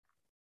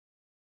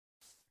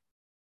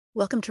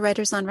Welcome to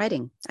Writers on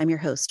Writing. I'm your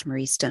host,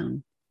 Marie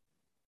Stone.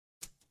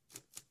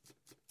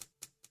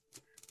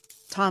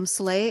 Tom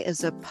Sleigh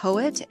is a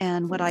poet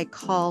and what I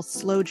call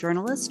slow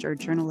journalist or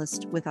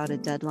journalist without a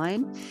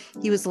deadline.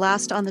 He was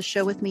last on the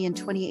show with me in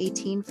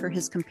 2018 for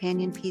his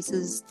companion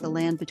pieces, The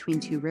Land Between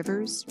Two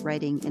Rivers,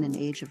 Writing in an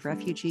Age of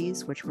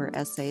Refugees, which were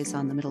essays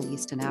on the Middle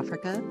East and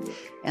Africa,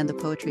 and the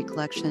poetry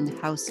collection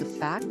House of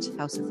Fact,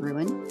 House of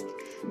Ruin.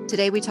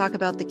 Today we talk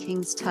about The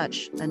King's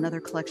Touch, another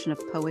collection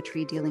of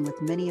poetry dealing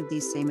with many of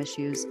these same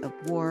issues of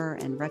war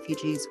and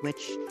refugees,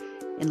 which,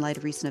 in light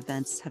of recent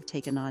events, have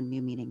taken on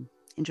new meaning.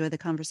 Enjoy the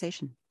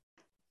conversation.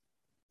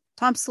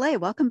 Tom Sleigh,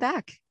 welcome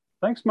back.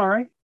 Thanks,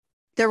 Mari.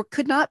 There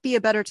could not be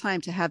a better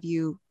time to have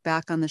you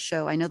back on the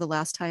show. I know the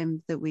last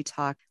time that we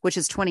talked, which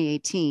is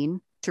 2018,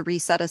 to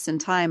reset us in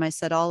time, I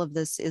said all of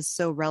this is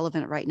so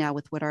relevant right now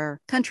with what our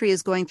country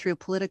is going through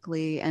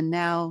politically. And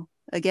now,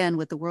 again,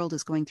 what the world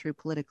is going through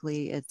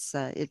politically,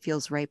 it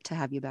feels ripe to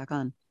have you back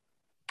on.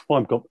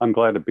 Well, I'm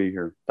glad to be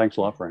here. Thanks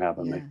a lot for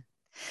having me.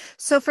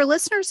 So for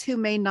listeners who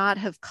may not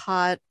have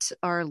caught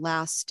our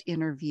last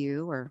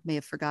interview or may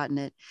have forgotten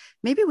it,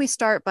 maybe we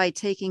start by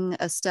taking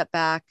a step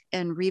back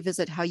and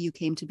revisit how you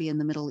came to be in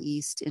the Middle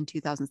East in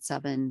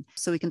 2007,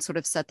 so we can sort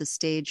of set the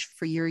stage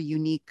for your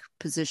unique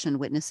position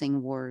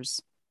witnessing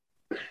wars.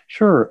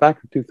 Sure. Back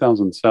in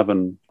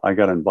 2007, I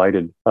got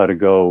invited to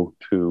go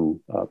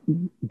to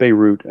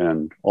Beirut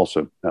and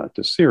also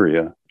to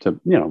Syria,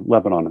 to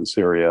Lebanon and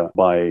Syria,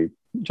 by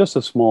just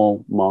a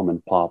small mom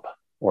and pop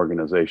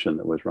organization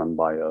that was run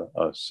by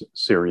a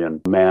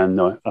Syrian man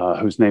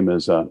whose name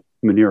is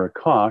Munir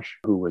Akash,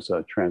 who was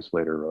a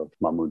translator of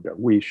Mahmoud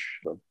Darwish,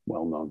 a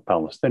well-known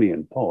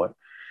Palestinian poet,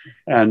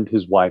 and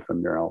his wife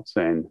Amir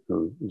Al-Hussein,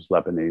 who is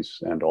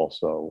Lebanese and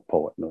also a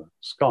poet and a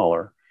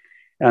scholar.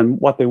 And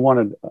what they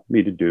wanted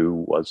me to do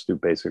was to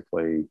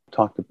basically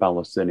talk to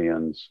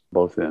Palestinians,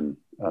 both in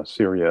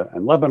Syria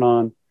and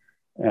Lebanon,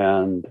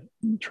 and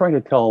try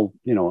to tell,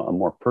 a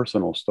more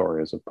personal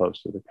story as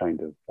opposed to the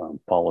kind of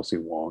policy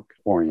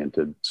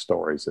wonk-oriented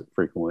stories that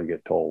frequently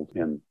get told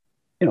in,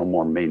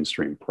 more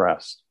mainstream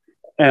press.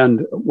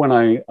 And when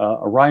I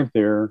arrived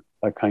there,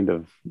 a kind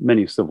of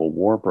mini civil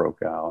war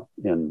broke out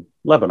in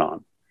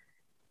Lebanon.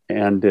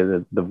 And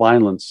the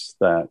violence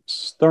that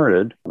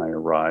started when I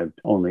arrived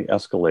only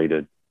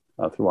escalated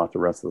throughout the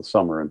rest of the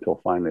summer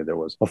until finally there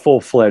was a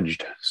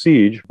full-fledged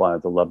siege by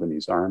the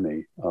Lebanese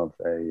army of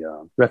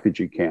a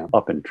refugee camp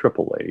up in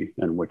Tripoli,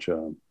 in which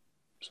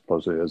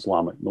supposedly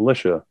Islamic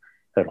militia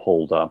had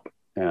holed up.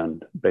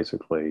 And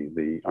basically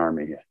the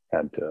army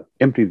had to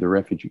empty the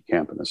refugee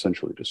camp and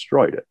essentially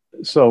destroyed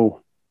it.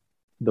 So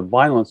the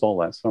violence all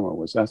that summer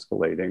was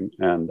escalating.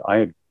 And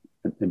I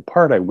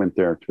went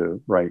there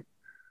to write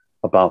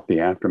about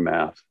the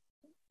aftermath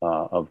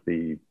of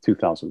the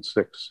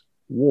 2006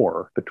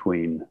 war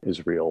between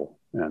Israel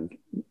and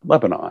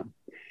Lebanon.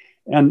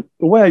 And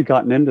the way I'd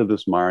gotten into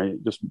this, Mari,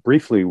 just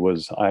briefly,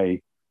 was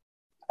I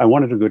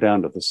wanted to go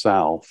down to the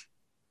south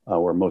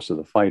where most of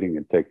the fighting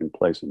had taken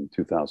place in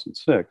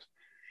 2006.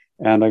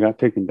 And I got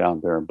taken down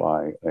there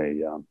by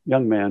a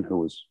young man who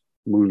was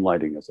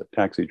moonlighting as a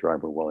taxi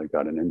driver while he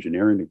got an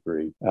engineering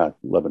degree at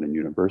Lebanon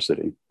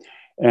University.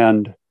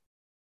 And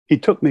he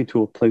took me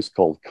to a place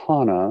called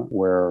Qana,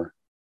 where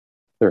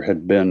there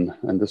had been,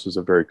 and this is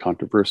a very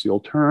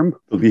controversial term,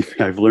 believe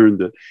me, I've learned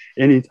that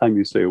anytime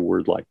you say a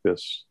word like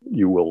this,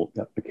 you will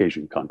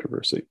occasion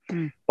controversy.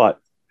 But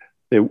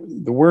the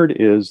word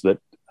is that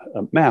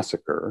a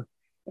massacre,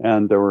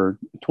 and there were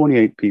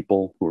 28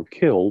 people who were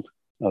killed,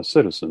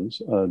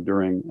 citizens,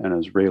 during an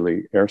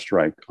Israeli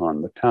airstrike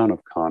on the town of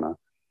Qana.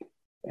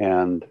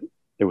 And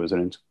it was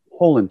an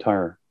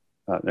entire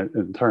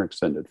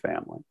extended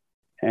family.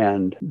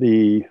 And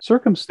the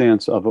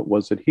circumstance of it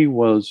was that he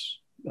was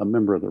a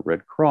member of the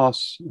Red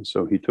Cross. And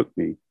so he took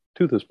me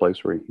to this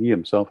place where he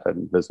himself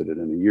hadn't visited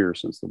in a year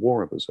since the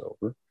war was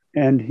over.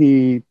 And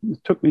he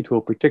took me to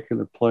a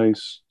particular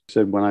place. He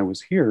said, when I was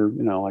here,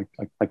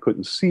 I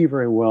couldn't see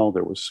very well.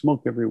 There was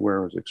smoke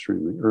everywhere. It was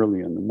extremely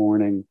early in the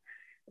morning.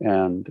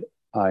 And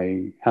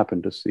I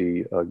happened to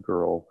see a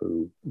girl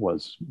who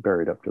was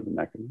buried up to the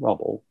neck in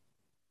rubble.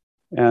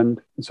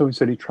 And so he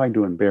said he tried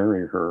to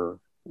unbury her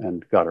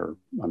and got her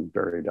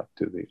unburied up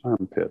to the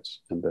armpits,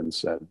 and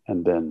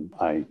then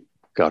I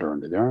got her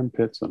under the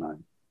armpits and I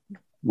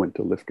went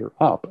to lift her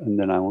up. And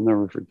then I will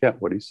never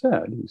forget what he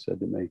said. He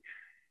said to me,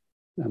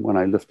 and when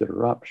I lifted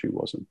her up, she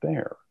wasn't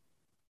there.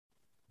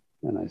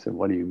 And I said,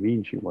 what do you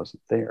mean she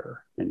wasn't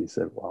there? And he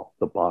said, well,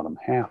 the bottom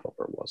half of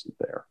her wasn't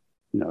there.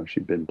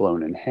 She'd been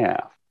blown in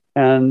half.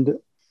 And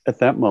at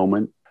that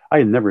moment, I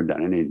had never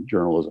done any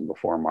journalism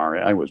before, Mari.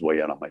 I was way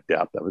out of my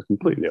depth. I was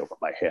completely over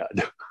my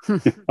head.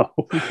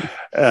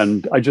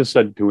 And I just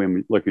said to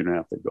him, look, you don't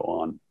have to go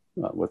on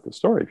with the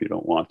story if you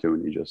don't want to.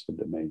 And he just said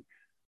to me,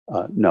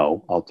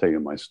 no, I'll tell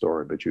you my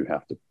story, but you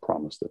have to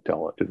promise to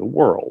tell it to the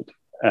world.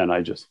 And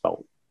I just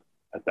felt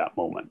at that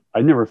moment,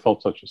 I never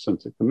felt such a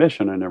sense of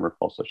commission. I never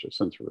felt such a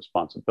sense of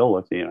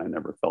responsibility. And I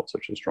never felt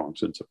such a strong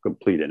sense of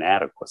complete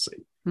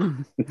inadequacy.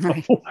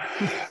 Right.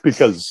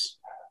 Because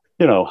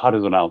how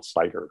does an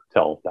outsider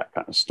tell that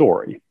kind of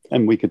story?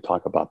 And we could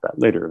talk about that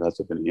later if that's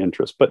of any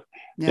interest. But,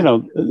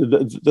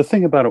 the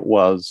thing about it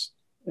was,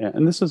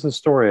 and this is a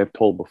story I've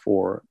told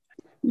before,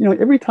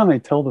 every time I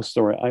tell the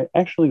story, I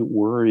actually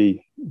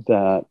worry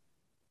that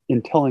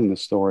in telling the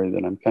story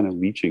that I'm kind of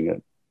leeching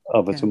it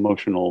of its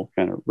emotional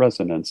kind of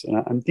resonance.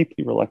 And I'm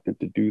deeply reluctant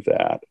to do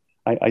that.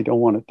 I don't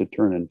want it to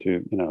turn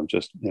into,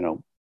 just,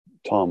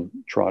 Tom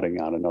trotting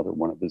out another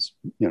one of his,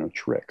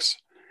 tricks.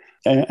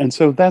 And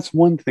so that's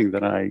one thing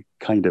that I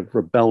kind of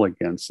rebel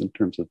against in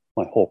terms of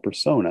my whole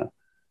persona.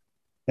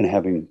 And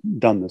having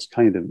done this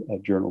kind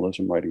of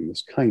journalism, writing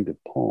this kind of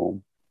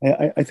poem,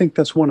 I think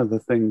that's one of the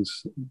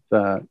things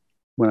that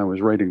when I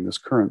was writing this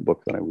current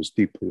book that I was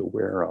deeply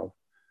aware of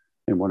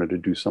and wanted to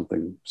do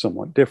something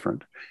somewhat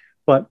different.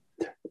 But,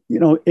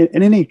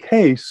 in any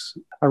case,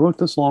 I wrote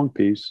this long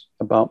piece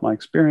about my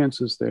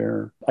experiences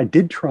there. I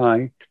did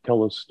try to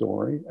tell a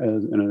story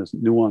in as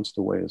nuanced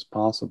a way as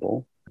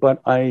possible,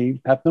 but I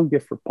have no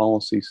gift for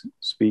policy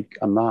speak.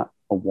 I'm not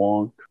a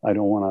wonk. I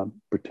don't want to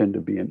pretend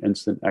to be an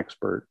instant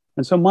expert.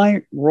 And so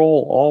my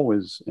role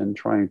always in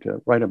trying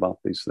to write about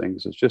these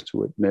things is just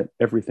to admit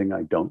everything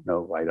I don't know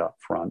right up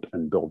front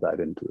and build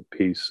that into the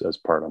piece as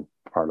part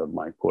of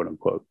my quote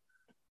unquote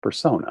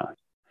persona.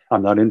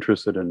 I'm not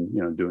interested in,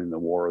 doing the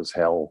war is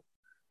hell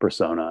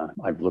persona.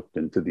 I've looked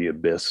into the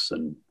abyss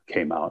and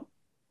came out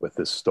with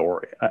this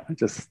story. It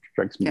just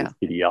strikes me as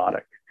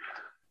idiotic.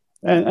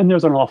 And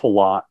there's an awful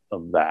lot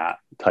of that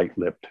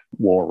tight-lipped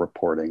war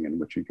reporting in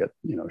which you get,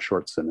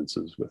 short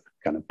sentences with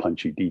kind of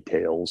punchy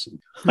details.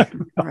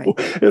 And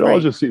it all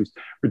just seems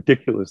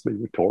ridiculously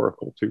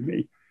rhetorical to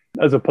me,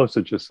 as opposed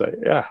to just say,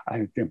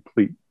 I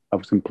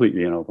was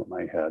completely in over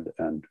my head,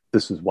 and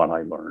this is what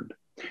I learned.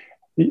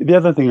 The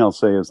other thing I'll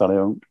say is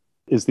that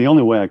the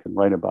only way I can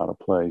write about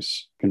a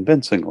place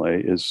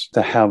convincingly is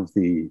to have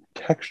the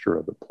texture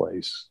of the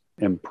place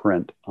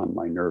imprint on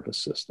my nervous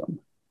system.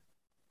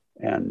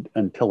 And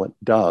until it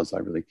does, I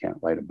really can't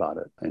write about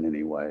it in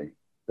any way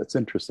that's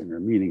interesting or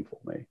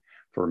meaningful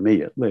for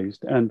me at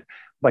least. And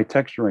by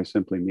texture, I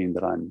simply mean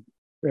that I'm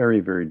very,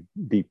 very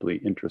deeply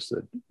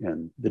interested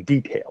in the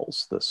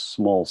details, the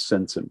small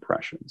sense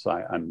impressions.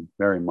 I'm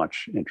very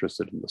much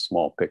interested in the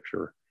small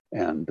picture,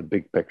 and the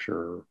big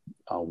picture,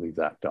 I'll leave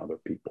that to other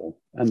people.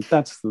 And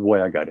that's the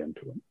way I got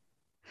into it.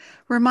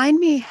 Remind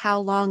me how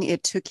long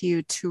it took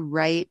you to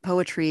write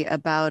poetry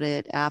about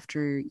it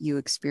after you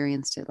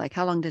experienced it. Like,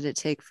 how long did it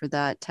take for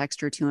that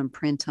texture to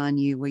imprint on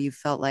you where you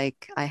felt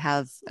like I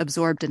have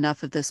absorbed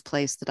enough of this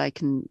place that I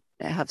can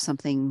have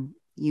something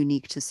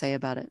unique to say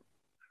about it?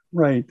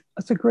 Right.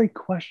 That's a great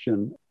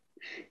question.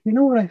 You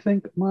know what I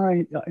think,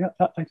 Mari?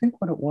 I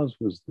think what it was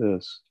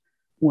this.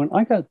 When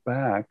I got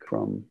back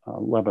from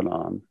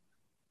Lebanon,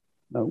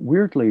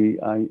 weirdly,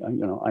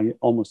 I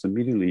almost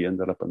immediately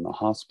ended up in the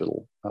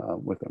hospital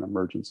with an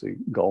emergency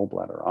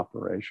gallbladder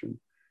operation.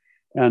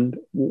 And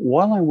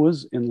while I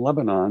was in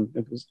Lebanon,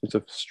 it's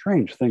a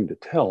strange thing to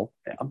tell,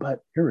 but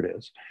here it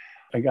is.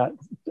 I got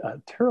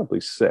terribly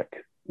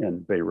sick in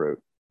Beirut,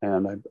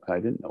 and I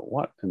didn't know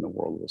what in the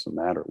world was the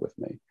matter with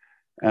me.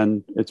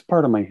 And it's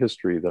part of my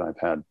history that I've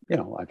had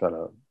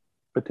a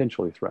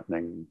potentially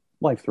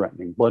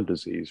life-threatening blood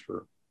disease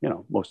for,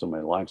 most of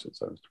my life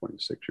since I was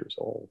 26 years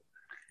old.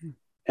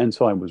 And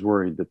so I was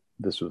worried that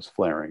this was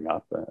flaring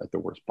up at the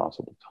worst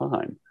possible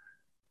time.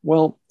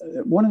 Well,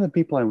 one of the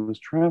people I was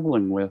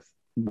traveling with,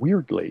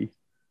 weirdly,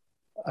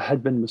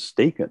 had been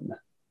mistaken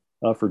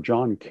for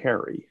John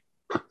Kerry.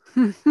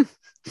 and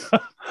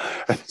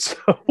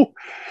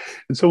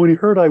so when he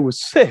heard I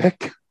was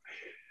sick,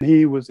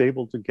 he was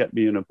able to get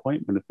me an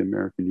appointment at the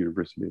American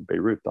University of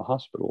Beirut, the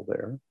hospital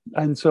there.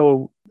 And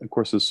so, of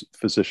course, this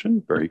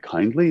physician very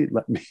kindly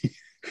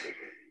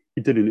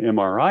he did an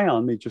MRI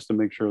on me just to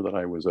make sure that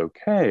I was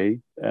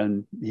okay.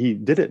 And he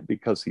did it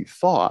because he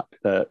thought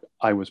that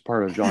I was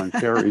part of John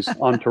Kerry's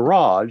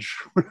entourage.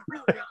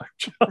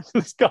 Just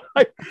this guy.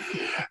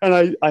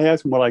 And I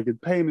asked him what I could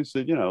pay him. He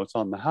said, it's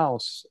on the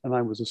house. And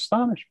I was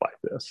astonished by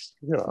this,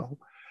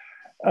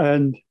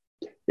 And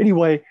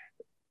anyway,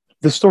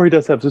 the story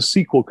does have a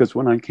sequel, because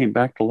when I came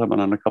back to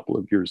Lebanon a couple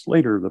of years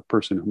later, the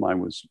person whom I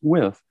was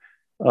with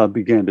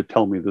began to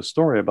tell me the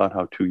story about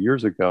how 2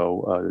 years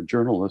ago, a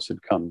journalist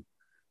had come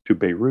to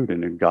Beirut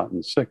and had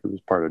gotten sick. It was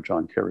part of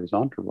John Kerry's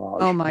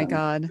entourage. Oh my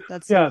God.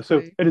 That's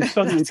so it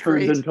suddenly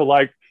turns into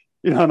like,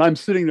 and I'm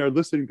sitting there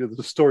listening to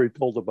the story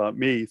told about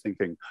me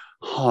thinking,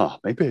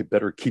 maybe I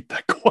better keep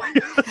that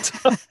quiet.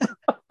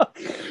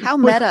 How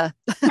meta.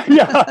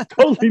 Yeah,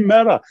 totally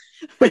meta.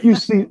 But you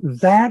see,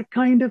 that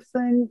kind of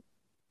thing,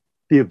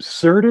 the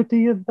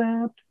absurdity of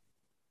that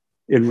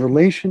in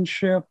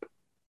relationship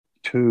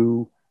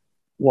to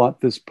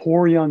what this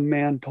poor young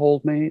man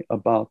told me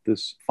about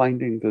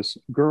finding this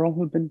girl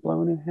who'd been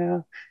blown in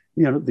half,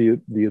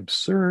 the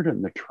absurd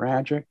and the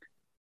tragic,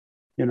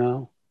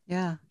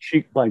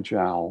 cheek by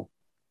jowl.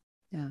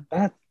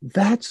 Yeah.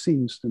 That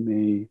seems to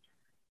me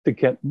to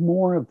get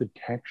more of the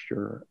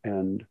texture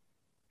and,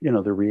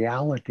 the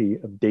reality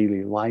of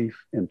daily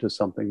life into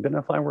something than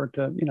if I were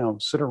to,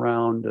 sit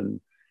around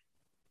and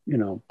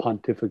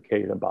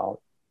pontificate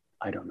about,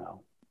 I don't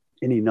know,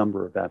 any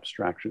number of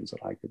abstractions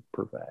that I could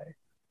purvey.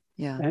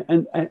 Yeah.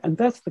 And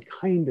that's the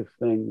kind of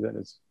thing that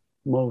is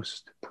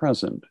most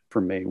present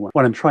for me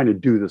when I'm trying to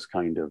do this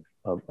kind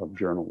of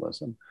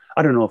journalism.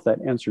 I don't know if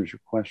that answers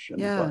your question,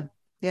 Yeah. but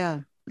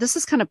Yeah. This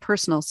is kind of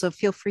personal, so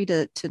feel free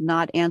to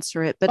not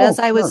answer it. But oh, as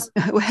I sure. was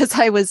as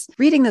I was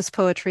reading this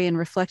poetry and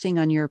reflecting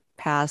on your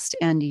past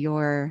and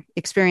your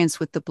experience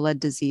with the blood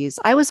disease,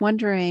 I was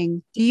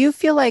wondering, do you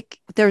feel like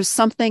there's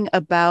something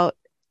about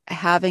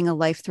having a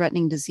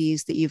life-threatening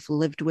disease that you've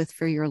lived with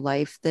for your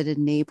life that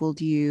enabled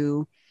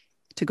you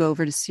to go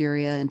over to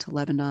Syria and to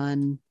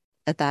Lebanon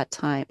at that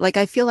time? Like,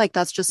 I feel like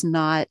that's just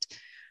not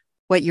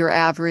what your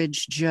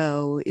average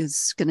Joe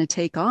is going to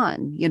take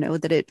on,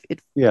 that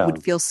it Yeah.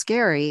 would feel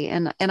scary.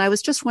 And I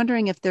was just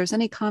wondering if there's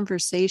any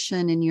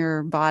conversation in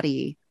your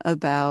body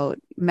about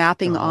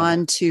mapping God.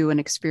 onto an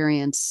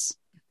experience.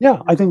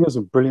 Yeah, I think that's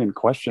a brilliant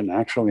question,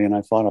 actually. And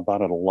I thought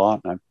about it a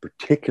lot. And I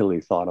particularly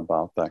thought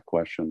about that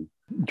question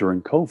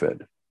during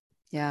COVID,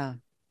 Yeah.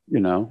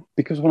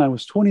 because when I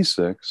was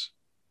 26,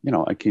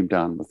 I came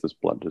down with this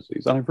blood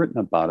disease. And I've written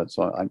about it.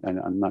 So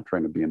I'm not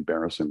trying to be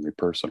embarrassingly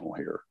personal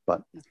here,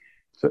 but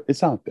so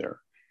it's out there.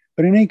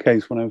 But in any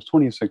case, when I was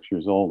 26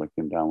 years old, I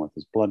came down with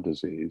this blood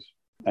disease.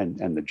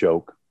 And the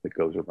joke that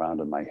goes around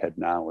in my head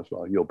now is,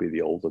 well, you'll be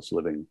the oldest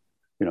living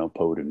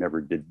poet who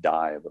never did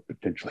die of a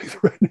potentially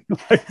threatening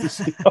life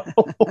disease.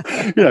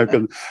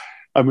 Because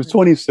I was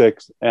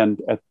 26,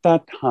 and at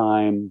that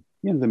time,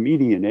 the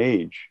median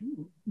age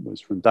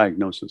was from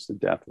diagnosis to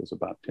death was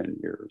about 10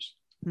 years.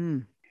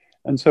 Mm.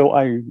 And so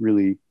I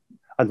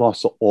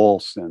lost all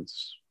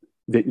sense.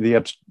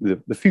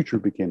 The future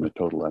became a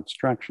total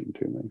abstraction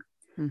to me.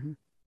 Mm-hmm.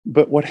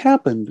 But what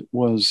happened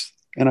was,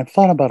 and I've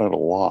thought about it a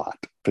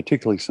lot,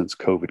 particularly since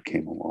COVID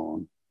came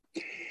along,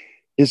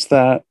 is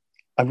that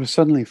I was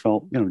suddenly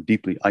felt,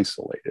 deeply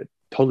isolated,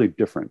 totally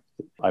different.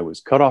 I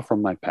was cut off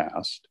from my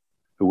past.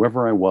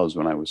 Whoever I was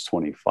when I was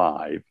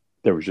 25,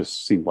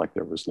 seemed like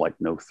there was like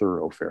no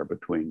thoroughfare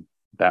between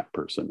that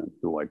person and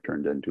who I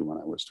turned into when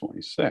I was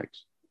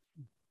 26.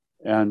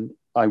 And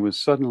I was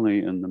suddenly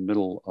in the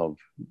middle of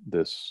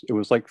this. It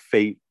was like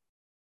fate,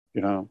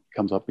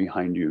 comes up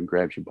behind you and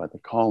grabs you by the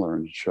collar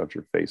and shoves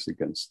your face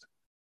against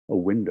a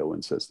window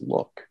and says,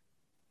 look.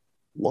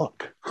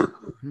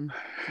 Mm-hmm.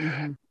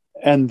 Mm-hmm.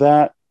 And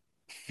that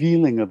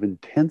feeling of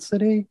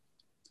intensity,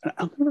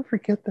 I'll never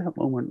forget that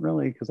moment,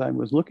 really, because I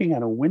was looking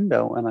at a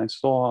window and I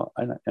saw,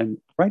 and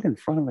right in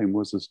front of me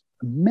was this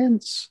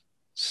immense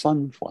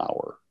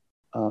sunflower,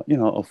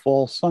 a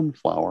fall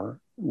sunflower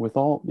with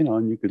all,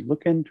 and you could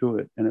look into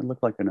it and it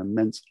looked like an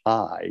immense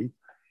eye.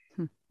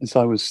 And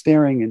so I was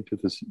staring into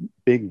this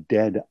big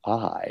dead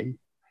eye,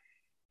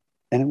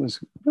 and it was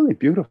really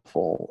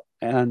beautiful.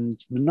 And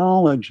the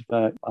knowledge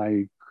that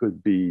I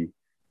could be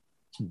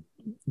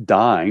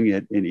dying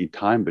at any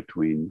time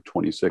between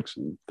 26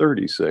 and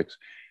 36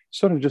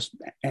 sort of just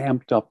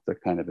amped up the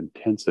kind of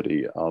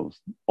intensity of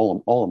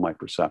all of my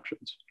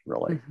perceptions,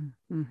 really.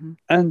 Mm-hmm. Mm-hmm.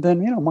 And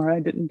then, Mara, I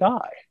didn't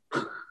die.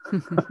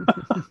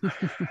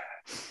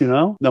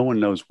 No one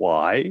knows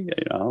why,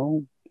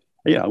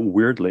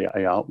 weirdly,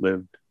 I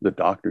outlived the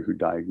doctor who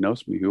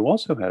diagnosed me, who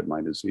also had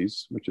my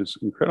disease, which is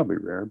incredibly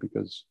rare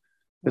because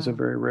it's a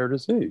very rare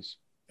disease.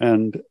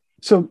 And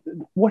so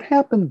what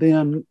happened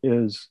then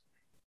is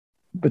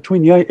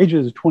between the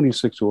ages of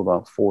 26 to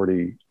about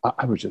 40,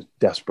 I was just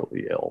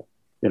desperately ill.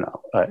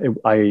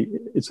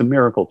 It's a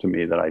miracle to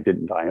me that I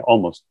didn't die. I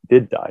almost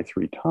did die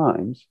 3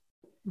 times.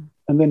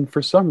 And then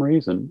for some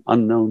reason,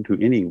 unknown to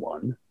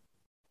anyone,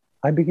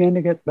 I began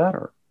to get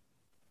better.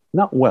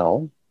 Not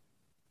well,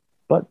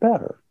 but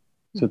better.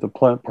 To the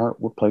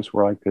place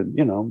where I could,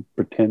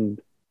 pretend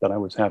that I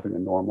was having a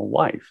normal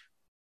life.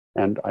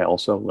 And I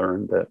also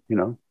learned that,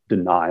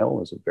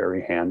 denial is a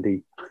very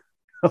handy,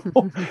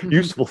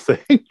 useful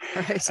thing.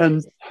 Right.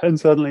 And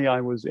suddenly I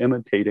was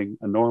imitating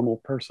a normal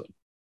person.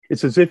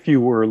 It's as if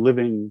you were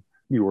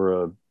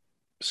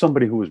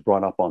somebody who was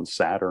brought up on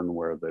Saturn,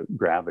 where the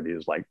gravity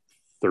is like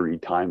 30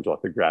 times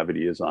what the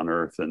gravity is on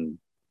Earth, and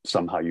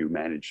somehow you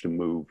manage to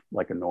move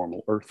like a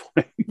normal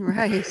Earthling.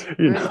 Right.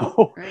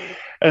 Right.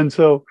 And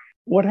so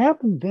what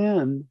happened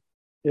then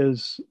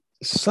is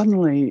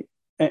suddenly,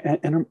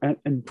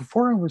 and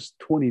before I was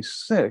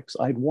 26,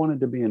 I'd wanted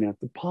to be an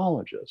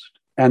anthropologist.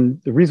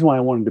 And the reason why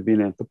I wanted to be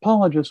an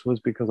anthropologist was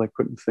because I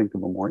couldn't think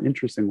of a more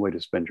interesting way to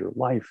spend your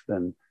life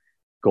than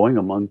going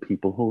among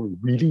people who are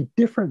really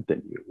different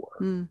than you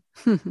were.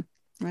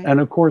 Right. And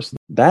of course,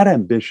 that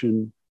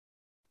ambition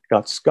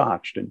got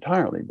scotched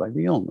entirely by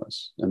the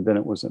illness. And then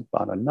it was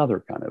about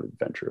another kind of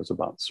adventure. It was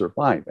about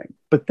surviving.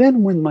 But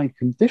then when my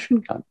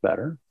condition got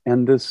better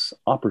and this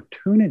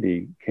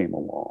opportunity came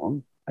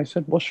along, I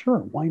said, well, sure,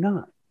 why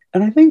not?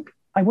 And I think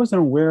I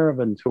wasn't aware of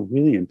it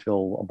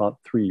until about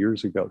 3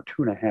 years ago,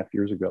 2.5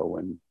 years ago,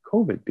 when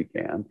COVID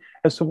began,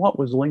 as to what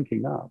was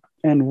linking up.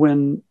 And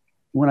when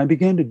when I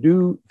began to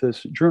do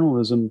this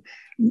journalism,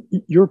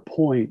 your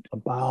point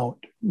about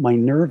my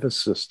nervous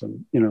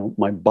system,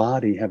 my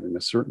body having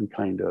a certain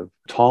kind of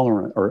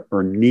tolerance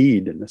or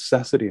need and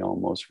necessity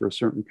almost for a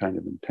certain kind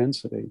of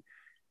intensity,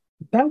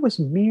 that was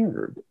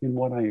mirrored in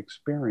what I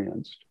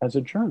experienced as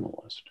a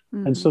journalist.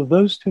 Mm-hmm. And so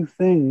those two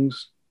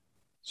things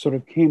sort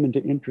of came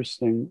into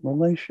interesting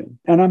relation.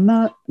 And I'm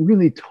not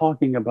really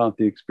talking about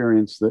the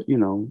experience that,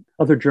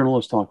 other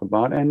journalists talk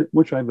about, and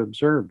which I've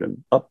observed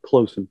and up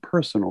close and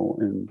personal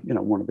in,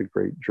 one of the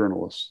great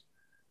journalists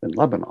in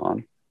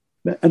Lebanon.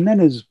 And then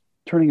is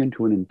turning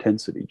into an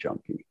intensity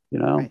junkie,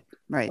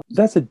 Right.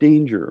 That's a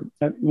danger.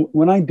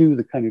 When I do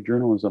the kind of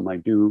journalism I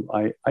do,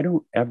 I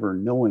don't ever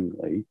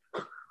knowingly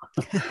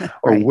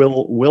or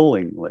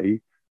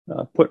willingly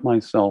put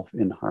myself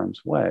in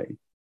harm's way.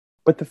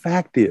 But the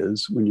fact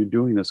is, when you're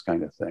doing this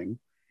kind of thing,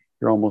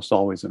 you're almost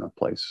always in a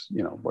place,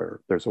 where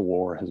there's a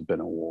war, has been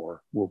a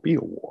war, will be a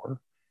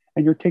war,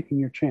 and you're taking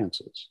your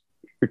chances.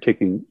 You're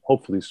taking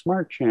hopefully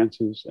smart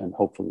chances, and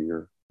hopefully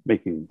you're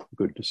making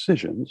good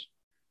decisions.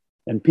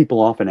 And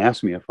people often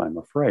ask me if I'm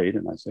afraid,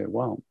 and I say,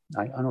 well,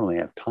 I don't really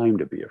have time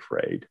to be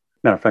afraid.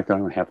 Matter of fact, I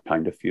don't have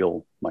time to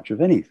feel much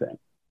of anything.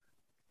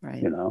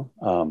 Right.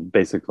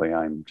 Basically,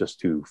 I'm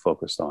just too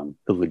focused on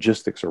the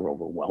logistics are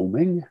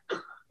overwhelming.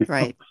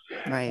 Right.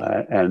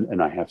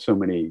 And I have so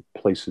many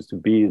places to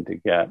be and to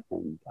get,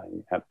 and I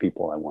have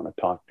people I want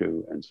to talk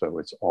to. And so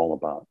it's all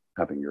about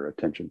having your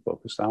attention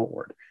focused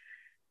outward.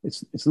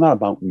 It's not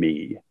about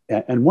me.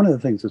 And one of the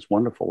things that's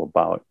wonderful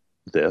about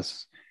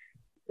this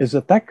is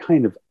that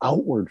kind of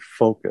outward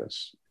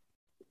focus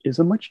is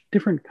a much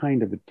different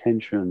kind of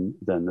attention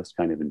than this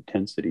kind of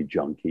intensity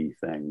junkie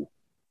thing,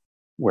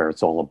 where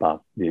it's all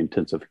about the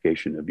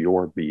intensification of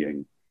your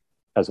being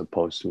as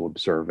opposed to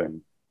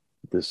observing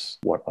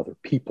what other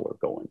people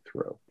are going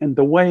through. And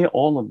the way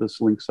all of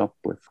this links up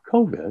with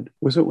COVID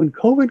was that when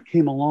COVID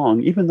came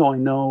along, even though I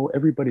know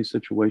everybody's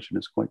situation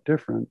is quite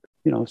different,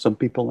 some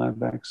people have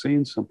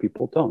vaccines, some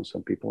people don't.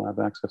 Some people have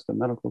access to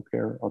medical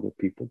care, other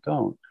people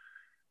don't.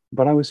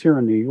 But I was here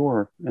in New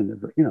York in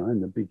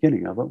the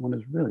beginning of it when it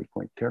was really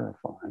quite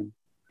terrifying.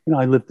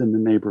 I lived in the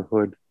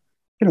neighborhood,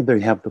 they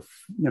have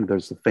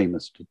there's the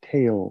famous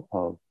detail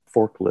of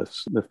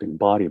forklifts lifting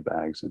body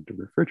bags into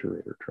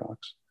refrigerator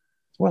trucks.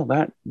 Well,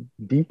 that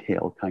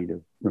detail kind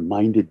of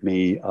reminded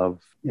me of,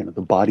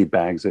 the body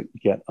bags that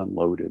get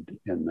unloaded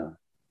in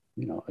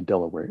a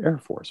Delaware Air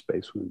Force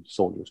base when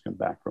soldiers come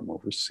back from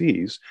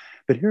overseas.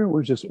 But here it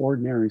was just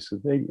ordinary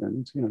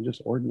civilians,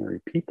 just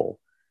ordinary people,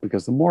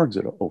 because the morgues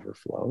had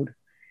overflowed.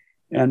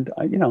 And,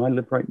 I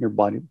lived right near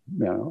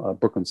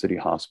Brooklyn City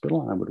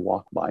Hospital. I would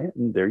walk by it,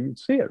 and there you'd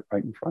see it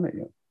right in front of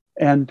you.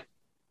 And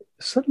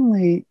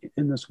suddenly,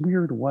 in this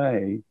weird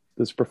way,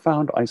 this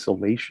profound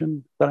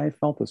isolation that I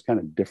felt, this kind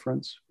of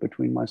difference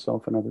between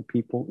myself and other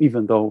people,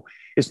 even though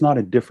it's not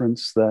a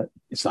difference that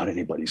it's not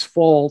anybody's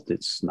fault.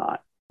 It's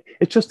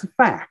just a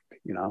fact,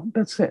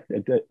 that's it.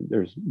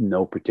 There's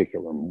no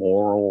particular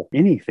moral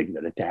anything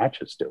that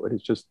attaches to it.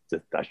 It's just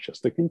that's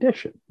just a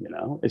condition,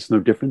 it's no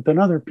different than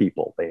other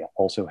people. They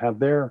also have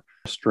their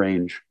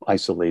strange,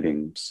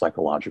 isolating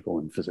psychological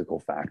and physical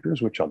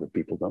factors, which other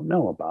people don't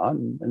know about.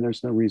 And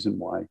there's no reason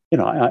why,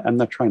 I'm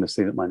not trying to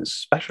say that mine is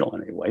special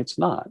in any way. It's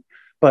not.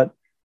 But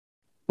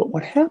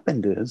what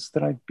happened is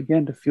that I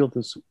began to feel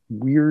this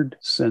weird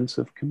sense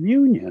of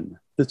communion,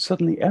 that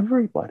suddenly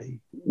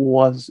everybody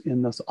was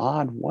in this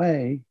odd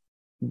way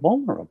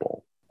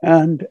vulnerable.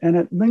 And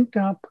it linked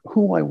up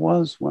who I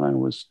was when I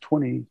was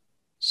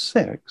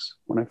 26,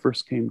 when I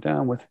first came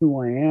down, with who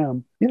I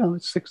am,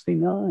 at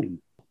 69.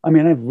 I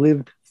mean, I've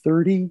lived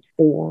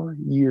 34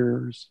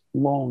 years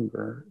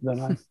longer than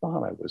I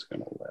thought I was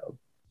going to live.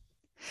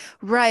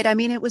 Right. I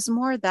mean, it was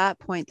more that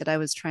point that I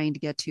was trying to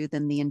get to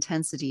than the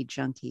intensity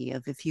junkie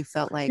of if you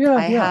felt like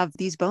I have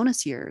these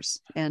bonus years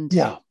and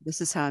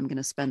this is how I'm going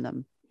to spend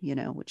them,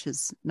 which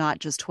is not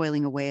just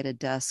toiling away at a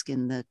desk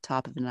in the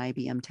top of an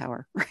IBM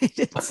tower.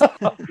 Right.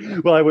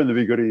 Well, I wouldn't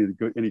be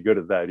any good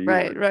at that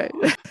either. Right.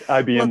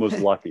 IBM was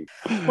lucky.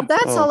 Well,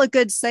 that's all a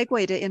good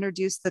segue to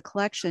introduce the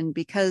collection,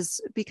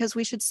 because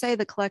we should say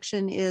the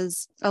collection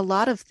is a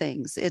lot of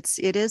things.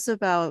 It is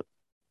about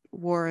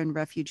war and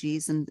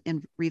refugees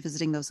and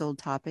revisiting those old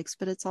topics,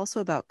 but it's also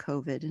about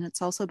COVID, and it's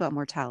also about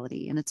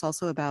mortality, and it's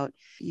also about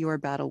your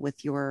battle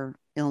with your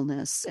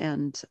illness.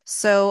 And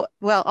so,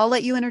 well, I'll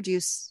let you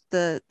introduce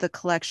the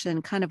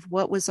collection, kind of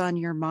what was on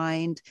your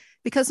mind,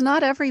 because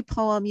not every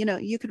poem,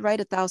 you could write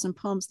 1,000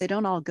 poems, they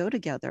don't all go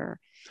together.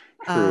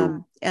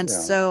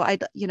 So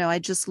I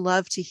just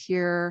love to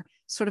hear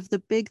sort of the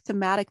big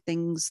thematic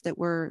things that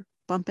were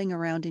bumping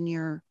around in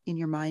your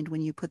mind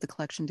when you put the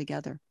collection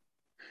together.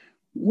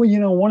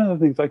 Well, one of the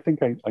things I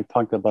think I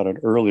talked about it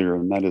earlier,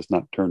 and that is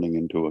not turning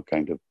into a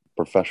kind of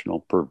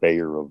professional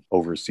purveyor of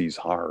overseas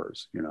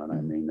horrors. You know what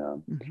I mean?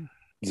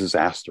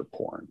 Disaster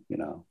porn,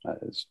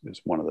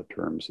 is one of the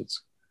terms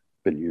that's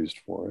been used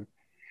for it.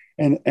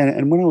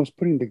 And when I was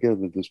putting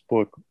together this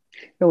book,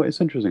 it's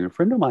interesting. A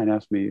friend of mine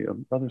asked me a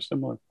rather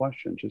similar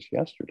question just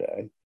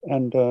yesterday,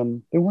 and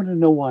they wanted to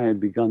know why I'd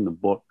begun the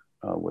book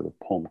with a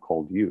poem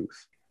called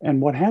Youth.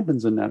 And what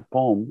happens in that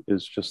poem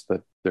is just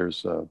that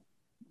there's the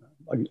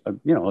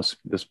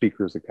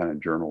speaker is a kind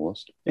of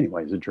journalist.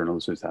 Anyway, he's a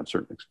journalist who's had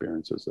certain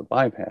experiences that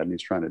I've had, and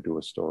he's trying to do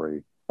a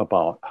story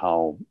about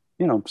how,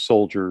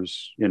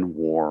 soldiers in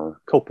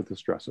war cope with the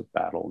stress of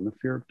battle and the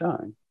fear of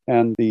dying.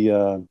 And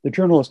the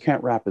journalist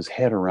can't wrap his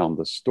head around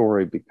the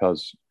story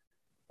because,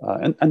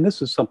 and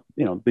this is some,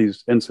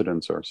 these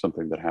incidents are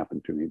something that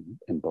happened to me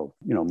in both,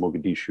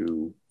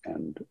 Mogadishu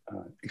and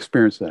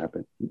experience that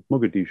happened in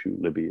Mogadishu,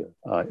 Libya,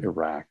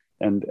 Iraq.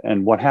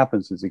 And what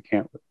happens is he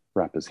can't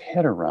wrap his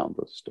head around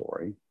the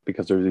story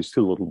because there's these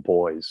two little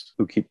boys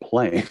who keep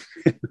playing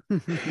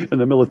in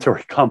the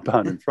military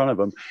compound in front of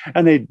him.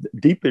 And they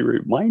deeply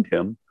remind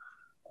him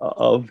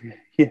of him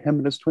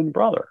and his twin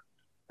brother.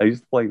 They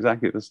used to play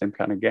exactly the same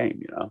kind of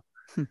game,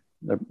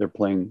 They're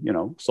playing,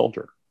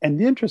 soldier. And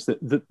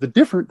the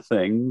different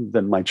thing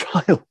than my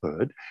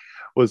childhood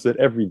was that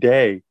every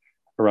day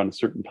around a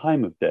certain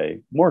time of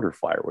day, mortar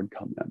fire would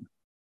come in.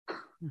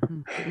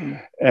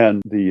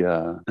 And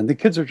the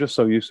kids are just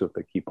so used to it,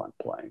 they keep on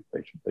playing.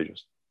 They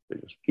just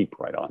keep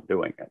right on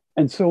doing it.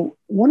 And so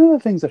one of the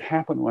things that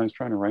happened when I was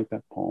trying to write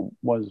that poem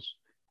was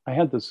I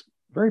had this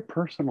very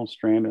personal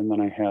strand, and then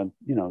I had,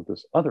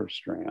 this other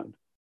strand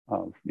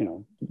of,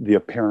 the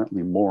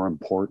apparently more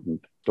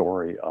important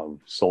story of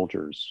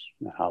soldiers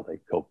and how they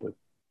cope with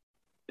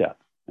death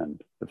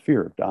and the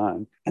fear of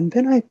dying. And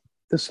then I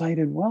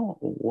decided, well,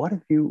 what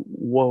if you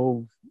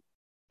wove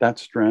that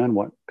strand,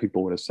 what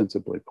people would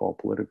ostensibly call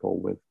political,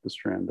 with the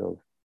strand of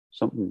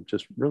something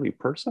just really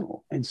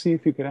personal, and see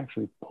if you could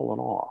actually pull it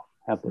off,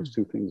 have those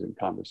two things in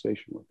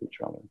conversation with each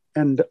other.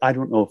 And I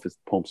don't know if the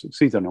poem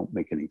succeeds. I don't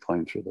make any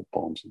claims for the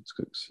poems.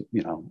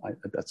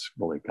 That's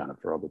really kind of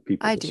for other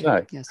people to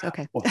say. Yes.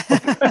 Okay. Well,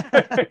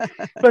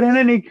 but in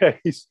any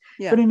case,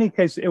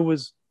 it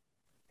was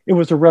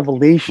a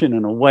revelation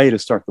in a way to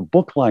start the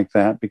book like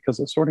that,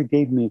 because it sort of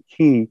gave me a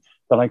key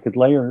that I could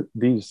layer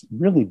these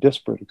really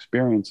disparate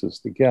experiences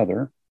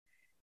together.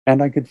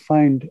 And if I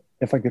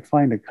could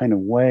find a kind of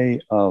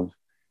way of,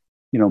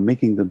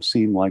 making them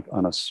seem like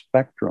on a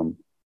spectrum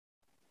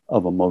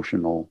of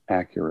emotional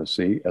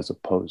accuracy, as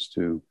opposed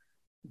to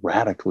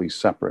radically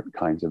separate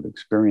kinds of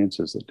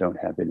experiences that don't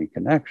have any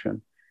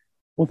connection,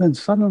 well, then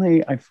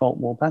suddenly I felt,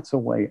 well, that's a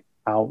way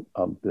out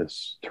of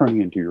this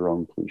turning into your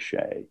own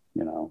cliche,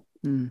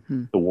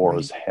 the war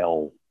is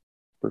hell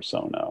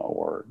persona,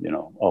 or,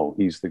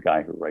 he's the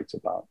guy who writes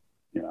about,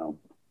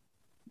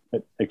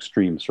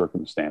 extreme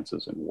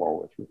circumstances in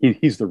war with,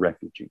 he's the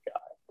refugee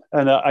guy.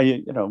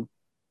 And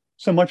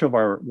so much of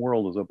our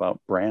world is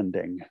about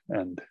branding,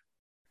 and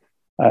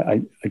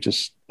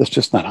that's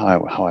just not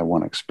how I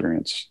want to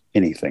experience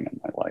anything in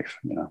my life,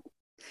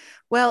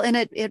 Well, and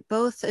it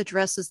both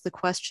addresses the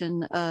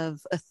question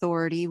of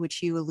authority,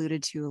 which you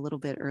alluded to a little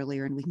bit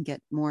earlier, and we can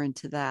get more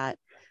into that,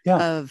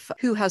 of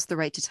who has the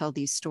right to tell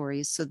these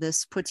stories. So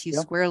this puts you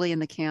squarely in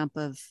the camp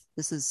of,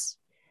 this is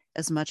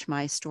as much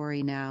my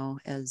story now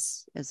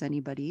as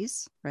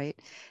anybody's, right?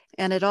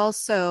 And it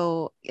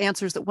also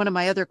answers one of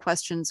my other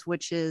questions,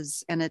 which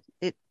is, and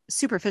it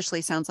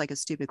superficially sounds like a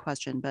stupid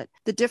question, but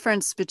the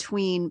difference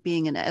between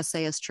being an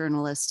essayist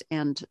journalist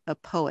and a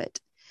poet.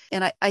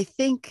 And I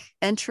think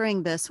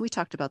entering this, we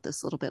talked about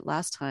this a little bit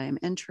last time,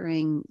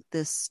 entering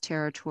this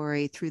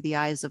territory through the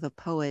eyes of a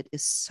poet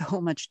is so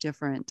much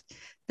different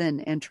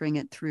than entering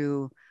it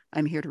through,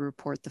 I'm here to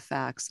report the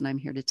facts and I'm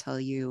here to tell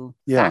you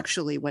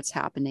factually what's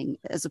happening,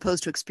 as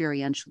opposed to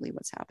experientially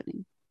what's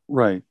happening.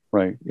 Right.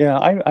 Yeah,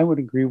 I would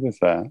agree with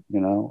that.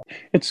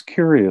 It's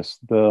curious,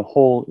 the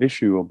whole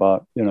issue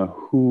about,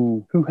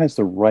 who has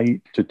the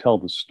right to tell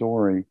the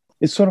story.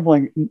 It's sort of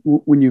like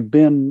when you've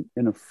been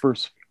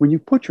when you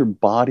put your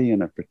body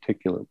in a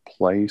particular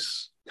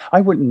place.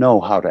 I wouldn't know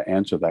how to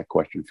answer that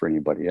question for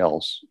anybody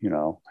else,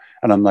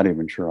 and I'm not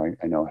even sure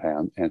I know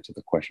how to answer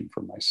the question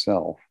for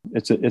myself.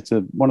 It's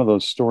one of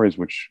those stories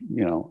which,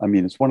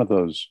 it's one of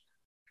those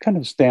kind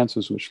of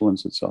stances which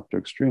lends itself to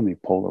extremely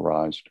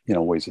polarized,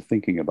 ways of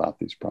thinking about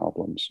these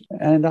problems.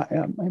 And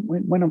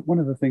one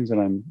of the things that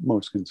I'm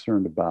most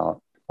concerned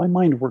about, my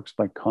mind works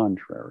by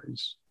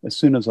contraries. As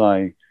soon as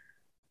I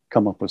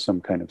come up with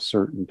some kind of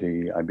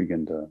certainty, I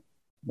begin to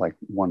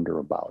wonder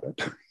about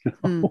it.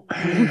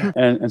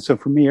 And so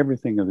for me,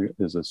 everything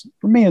is this.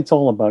 For me, it's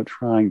all about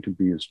trying to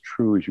be as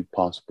true as you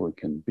possibly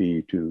can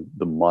be to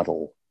the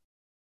muddle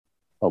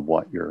of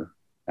what your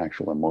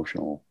actual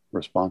emotional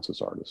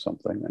responses are to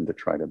something, and to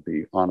try to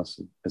be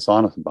as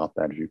honest about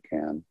that as you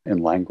can in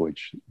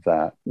language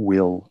that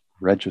will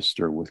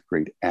register with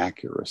great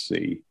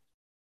accuracy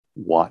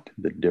what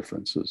the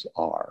differences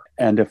are.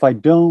 And if I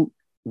don't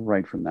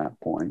write from that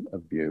point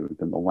of view,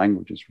 then the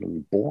language is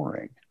really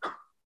boring.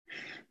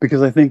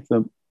 Because I think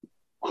the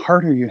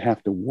harder you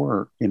have to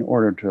work in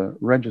order to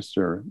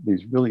register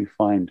these really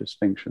fine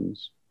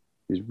distinctions,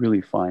 these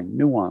really fine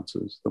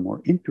nuances, the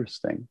more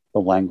interesting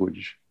the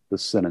language, the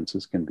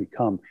sentences can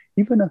become,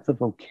 even if the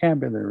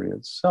vocabulary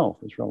itself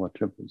is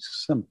relatively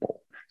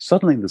simple.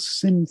 Suddenly the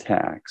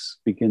syntax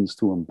begins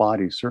to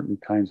embody certain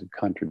kinds of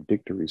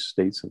contradictory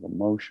states of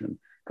emotion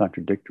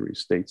contradictory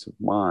states of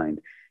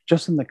mind,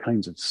 just in the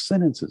kinds of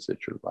sentences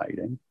that you're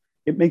writing,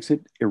 it makes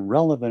it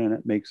irrelevant, and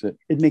it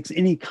makes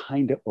any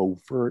kind of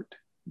overt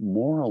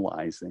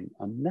moralizing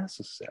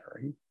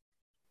unnecessary,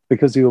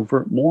 because the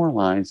overt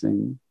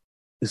moralizing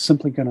is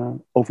simply going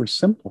to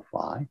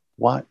oversimplify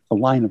what a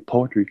line of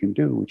poetry can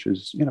do, which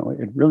is,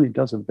 it really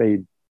does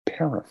evade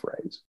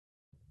paraphrase.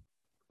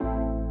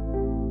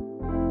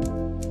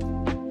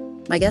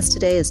 My guest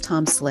today is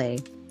Tom Sleigh.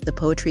 The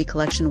poetry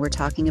collection we're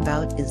talking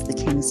about is The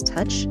King's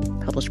Touch,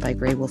 published by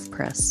Grey Wolf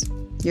Press.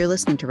 You're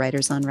listening to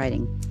Writers on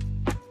Writing.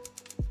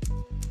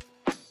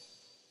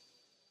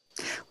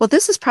 Well,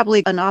 this is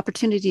probably an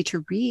opportunity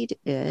to read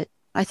it.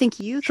 I think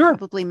youth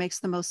probably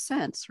makes the most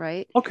sense,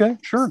 right? Okay,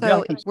 sure.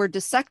 So we're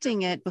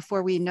dissecting it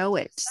before we know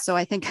it. So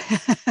I think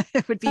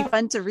it would be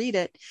fun to read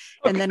it,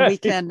 and then we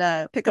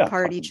can pick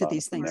apart each of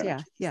these things.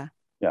 Yeah.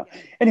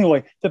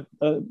 Anyway,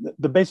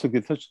 the basic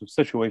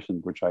situation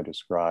which I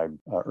described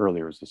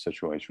earlier is the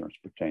situation which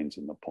pertains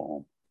in the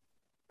poem.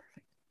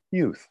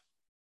 Youth,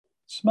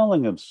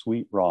 smelling of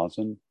sweet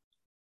rosin,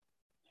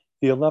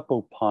 the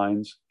Aleppo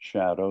pines'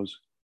 shadows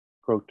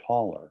grow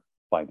taller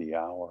by the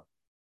hour.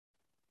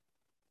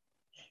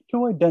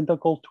 Two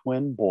identical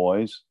twin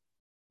boys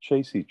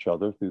chase each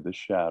other through the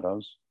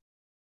shadows.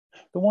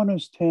 The one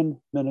who's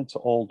 10 minutes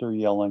older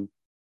yelling,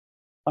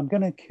 "I'm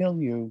gonna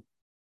kill you,"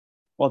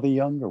 while the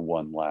younger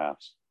one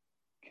laughs,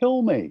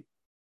 Kill me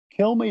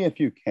if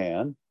you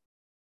can."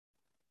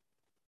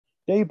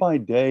 Day by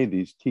day,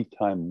 these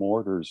tea-time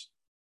mortars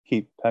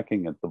keep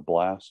pecking at the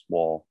blast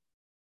wall,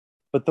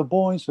 but the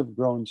boys have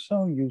grown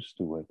so used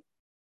to it,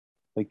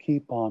 they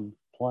keep on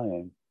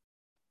playing.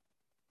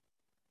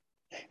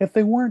 If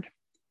they weren't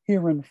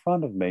here in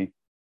front of me,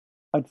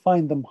 I'd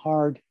find them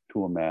hard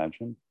to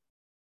imagine,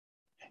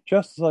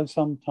 just as I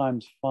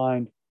sometimes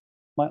find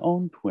my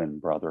own twin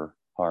brother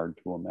hard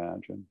to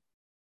imagine.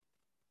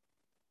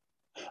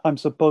 I'm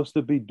supposed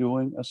to be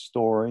doing a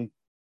story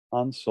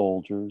on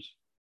soldiers,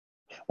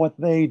 what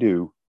they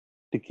do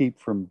to keep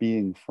from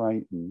being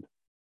frightened.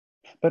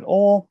 But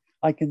all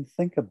I can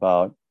think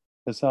about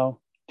is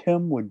how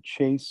Tim would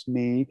chase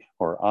me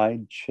or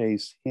I'd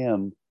chase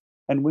him,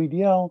 and we'd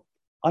yell,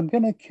 "I'm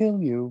gonna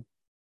kill you,"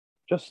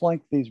 just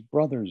like these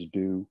brothers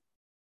do,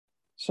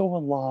 so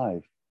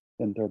alive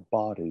in their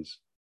bodies,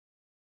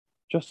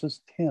 just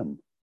as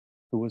Tim,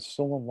 who is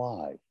so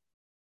alive,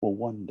 will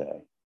one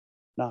day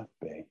not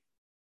be.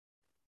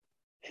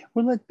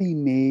 Will it be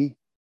me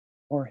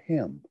or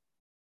him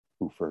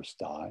who first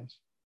dies?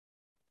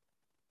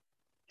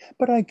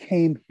 But I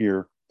came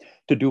here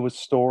to do a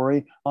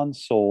story on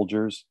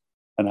soldiers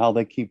and how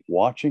they keep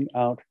watching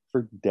out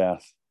for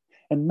death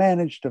and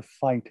manage to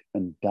fight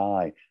and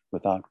die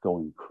without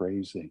going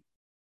crazy.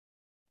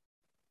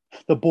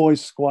 The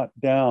boys squat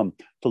down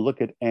to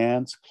look at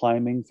ants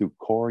climbing through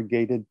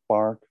corrugated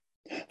bark,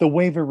 the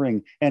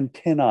wavering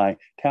antennae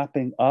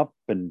tapping up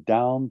and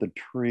down the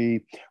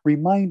tree,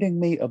 reminding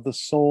me of the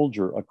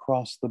soldier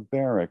across the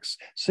barracks,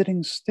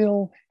 sitting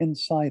still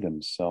inside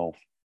himself,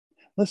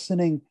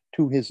 listening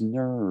to his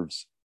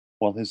nerves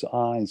while his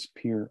eyes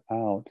peer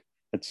out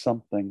at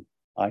something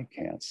I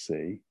can't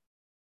see.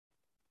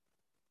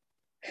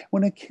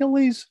 When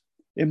Achilles'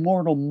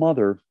 immortal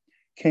mother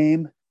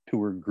came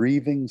to her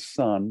grieving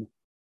son,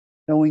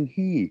 knowing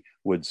he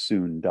would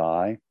soon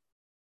die,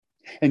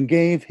 and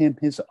gave him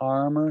his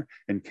armor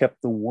and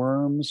kept the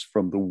worms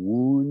from the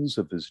wounds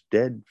of his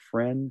dead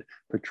friend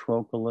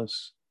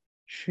Patroclus,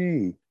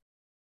 she,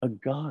 a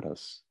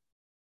goddess,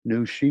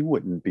 knew she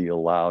wouldn't be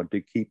allowed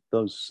to keep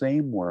those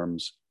same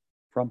worms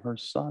from her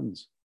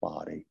son's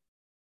body.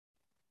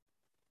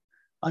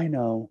 I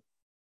know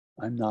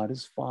I'm not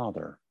his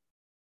father.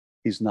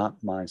 He's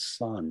not my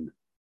son.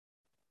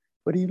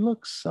 But he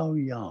looks so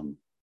young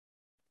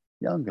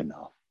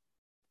enough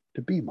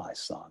to be my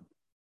son.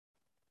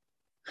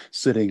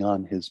 Sitting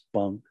on his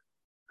bunk,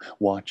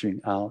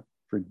 watching out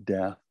for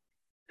death,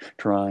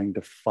 trying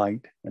to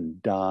fight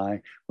and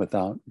die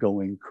without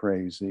going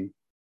crazy.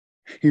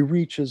 He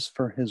reaches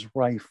for his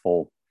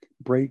rifle,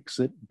 breaks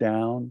it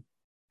down,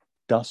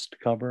 dust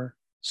cover,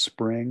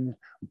 spring,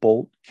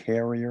 bolt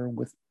carrier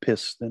with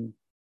piston,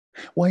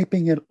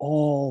 wiping it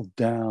all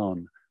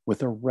down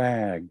with a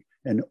rag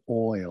and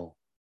oil,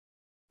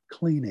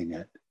 cleaning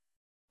it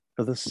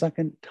for the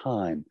second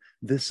time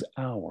this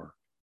hour,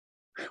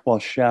 while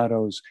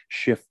shadows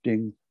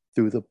shifting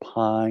through the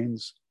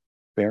pines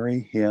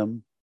bury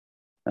him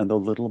and the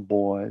little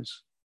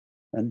boys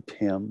and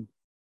Tim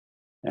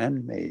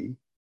and me,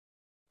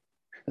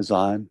 as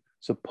I'm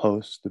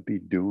supposed to be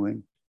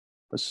doing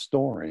a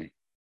story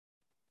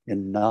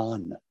in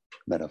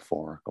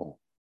non-metaphorical,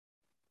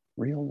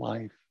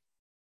 real-life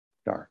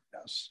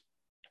darkness.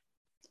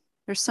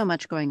 There's so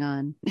much going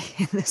on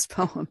in this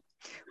poem.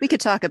 We could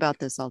talk about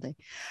this all day.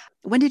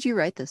 When did you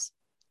write this?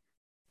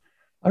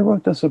 I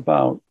wrote this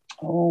about,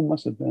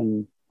 must have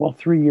been,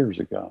 3 years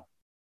ago.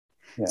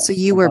 Yeah, so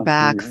you were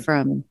back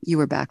from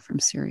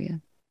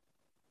Syria.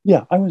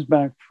 Yeah, I was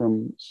back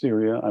from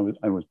Syria.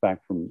 I was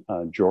back from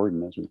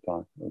Jordan, as we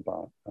talked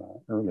about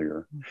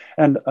earlier.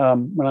 And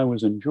when I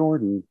was in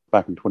Jordan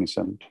back in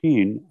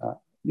 2017,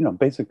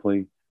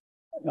 basically,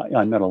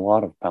 I met a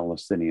lot of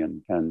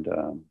Palestinian, and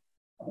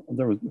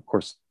there was, of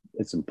course,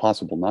 it's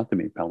impossible not to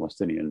meet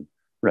Palestinian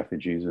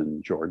refugees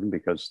in Jordan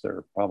because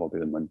they're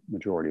probably the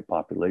majority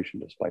population,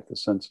 despite the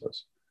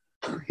census,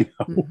 which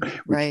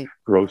Right.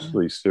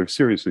 grossly,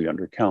 seriously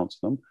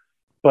undercounts them.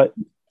 But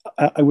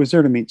I was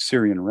there to meet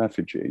Syrian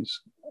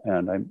refugees,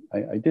 and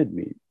I did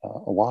meet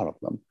a lot of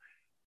them.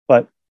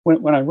 But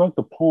when I wrote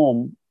the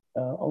poem,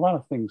 a lot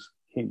of things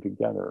came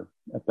together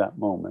at that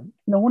moment.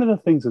 One of the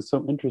things that's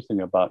so interesting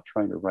about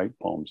trying to write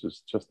poems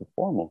is just the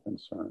formal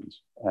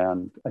concerns.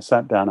 And I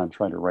sat down and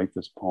tried to write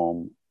this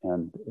poem,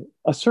 and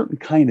a certain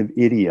kind of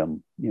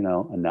idiom,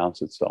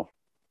 announced itself.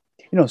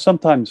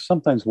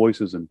 Sometimes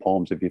voices in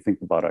poems, if you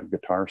think about a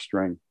guitar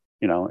string,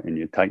 and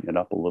you tighten it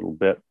up a little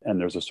bit, and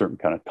there's a certain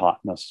kind of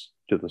tautness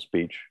to the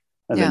speech.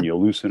 And Yeah. then you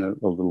loosen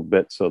it a little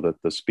bit so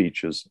that the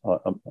speech is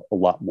a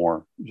lot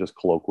more just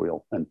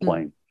colloquial and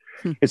plain.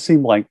 Mm-hmm. It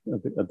seemed like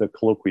the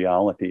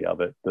colloquiality of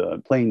it,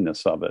 the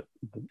plainness of it,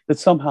 that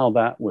somehow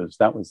that was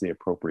the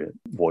appropriate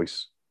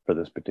voice for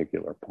this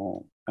particular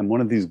poem. I'm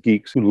one of these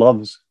geeks who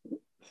loves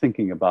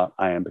thinking about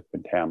iambic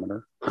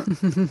pentameter.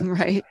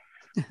 Right.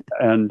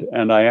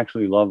 And I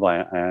actually love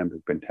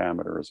iambic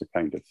pentameter as a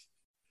kind of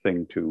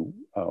thing to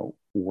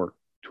work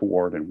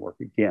toward and work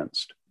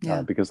against,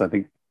 because I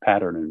think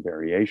pattern and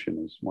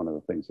variation is one of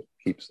the things that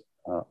keeps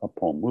a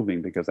poem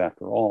moving. Because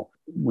after all,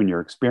 when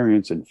you're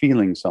experiencing and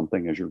feeling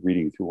something as you're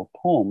reading through a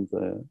poem,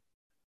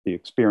 the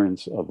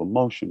experience of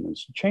emotion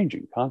is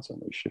changing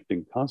constantly,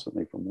 shifting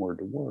constantly from word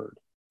to word.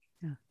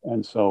 Yeah.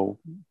 And so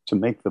to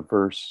make the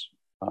verse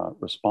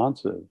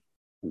responsive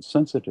and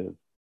sensitive,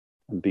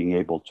 and being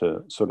able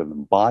to sort of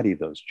embody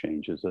those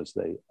changes as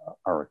they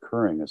are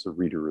occurring as the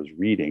reader is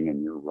reading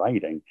and you're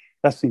writing,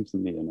 that seems to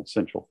me an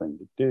essential thing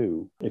to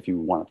do if you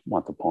want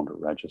the poem to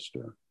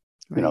register,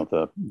 right.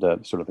 The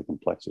sort of the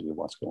complexity of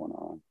what's going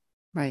on.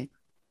 Right.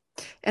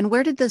 And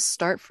where did this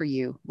start for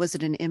you? Was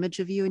it an image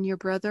of you and your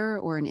brother,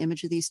 or an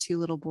image of these two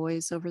little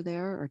boys over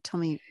there? Or tell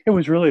me. It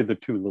was really the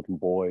two little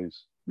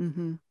boys.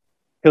 Mm-hmm.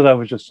 Because I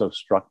was just so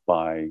struck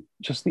by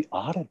just the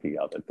oddity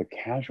of it, the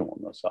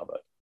casualness of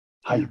it.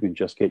 How you can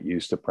just get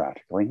used to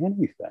practically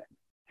anything.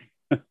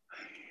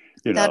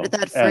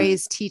 That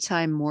phrase, tea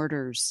time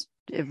mortars,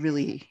 it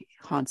really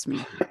haunts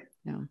me.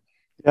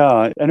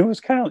 Yeah, and it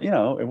was kind of,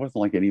 it wasn't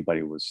like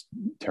anybody was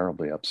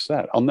terribly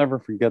upset. I'll never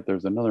forget,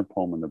 there's another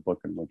poem in the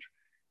book in which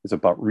it's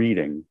about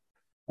reading.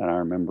 And I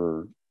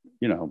remember,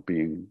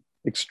 being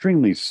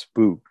extremely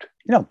spooked,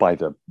 by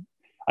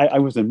I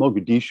was in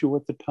Mogadishu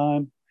at the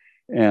time,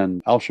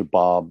 and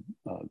Al-Shabaab,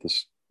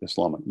 this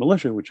Islamic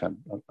militia, which had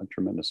a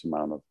tremendous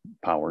amount of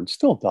power and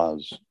still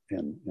does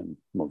in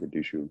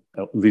Mogadishu,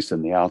 at least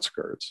in the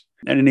outskirts.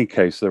 In any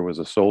case, there was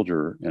a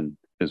soldier in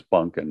his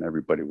bunk, and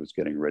everybody was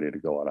getting ready to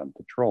go out on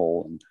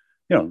patrol.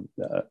 And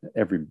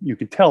you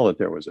could tell that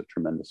there was a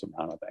tremendous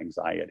amount of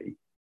anxiety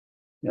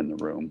in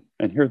the room.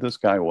 And here this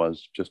guy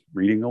was just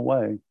reading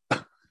away.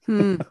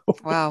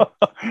 Wow.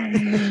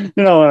 And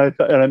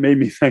it made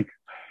me think,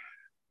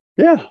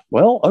 yeah,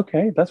 well,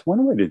 okay, that's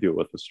one way to deal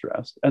with the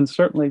stress. And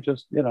certainly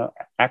just,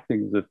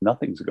 acting as if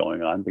nothing's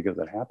going on because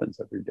it happens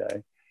every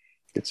day.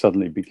 It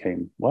suddenly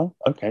became, well,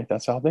 okay,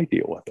 that's how they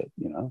deal with it,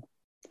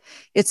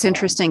 It's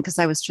interesting because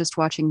I was just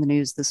watching the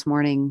news this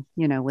morning,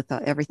 with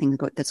everything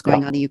that's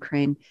going on in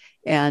Ukraine.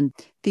 And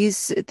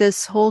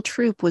this whole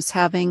troupe was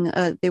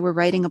they were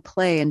writing a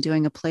play and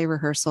doing a play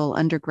rehearsal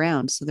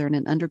underground. So they're in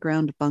an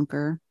underground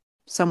bunker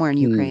somewhere in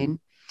Ukraine.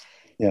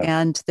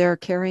 Yeah. And they're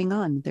carrying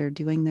on. They're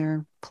doing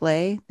their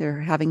play. They're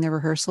having their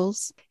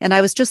rehearsals. And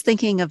I was just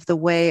thinking of the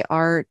way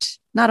art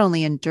not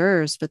only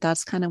endures, but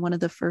that's kind of one of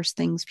the first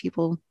things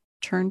people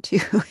turn to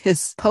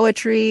is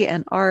poetry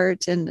and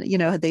art. And,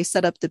 they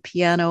set up the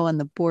piano on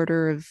the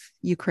border of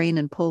Ukraine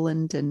and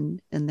Poland, and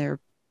they're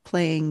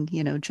playing,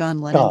 John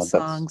Lennon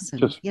songs.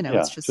 And,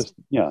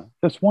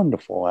 that's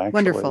wonderful, actually.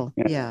 Wonderful.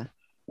 Yeah.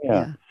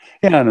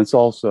 And it's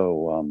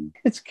also,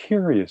 it's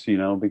curious,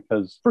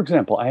 because, for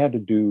example, I had to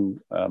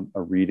do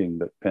a reading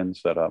that Penn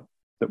set up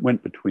that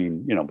went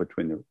between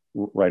the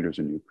writers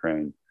in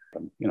Ukraine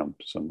and,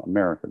 some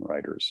American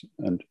writers.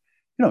 And,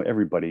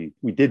 everybody,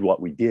 we did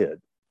what we did.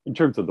 In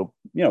terms of the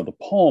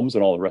poems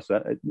and all the rest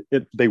of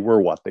that, they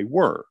were what they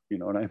were, you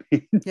know what I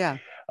mean? Yeah.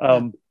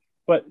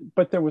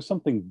 But there was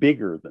something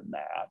bigger than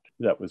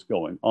that was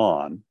going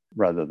on,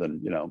 rather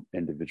than,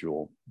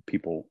 individual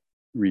people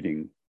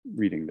reading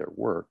their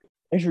work.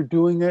 As you're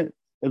doing it,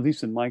 at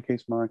least in my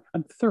case, Mark,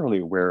 I'm thoroughly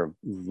aware of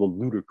the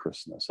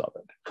ludicrousness of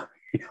it.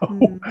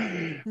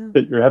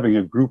 That you're having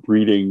a group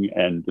reading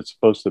and it's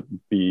supposed to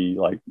be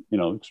like,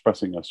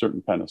 expressing a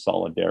certain kind of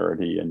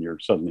solidarity, and you're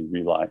suddenly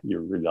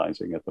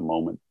realizing at the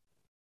moment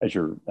as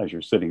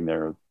you're sitting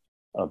there,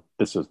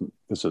 this isn't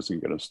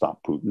going to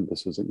stop Putin.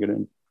 This isn't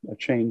going to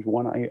change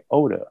one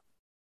iota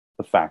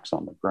the facts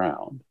on the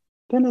ground.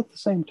 Then at the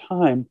same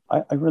time,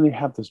 I really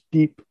have this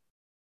deep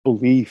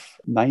belief,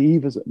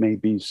 naive as it may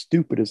be,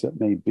 stupid as it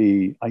may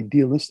be,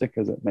 idealistic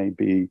as it may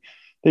be,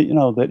 that,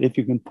 that if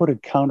you can put a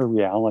counter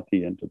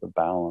reality into the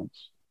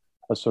balance,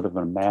 a sort of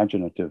an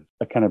imaginative,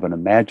 a kind of an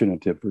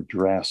imaginative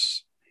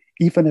redress,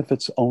 even if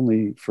it's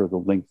only for the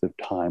length of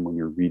time when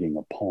you're reading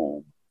a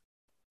poem,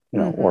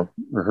 or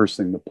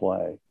rehearsing the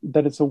play,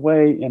 that it's a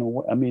way,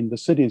 I mean, the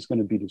city is going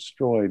to be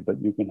destroyed,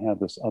 but you can have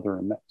this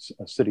other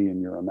city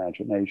in your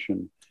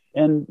imagination.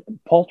 And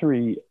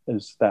paltry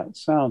as that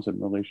sounds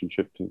in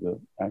relationship to the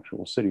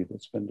actual city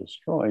that's been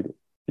destroyed,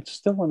 it's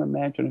still an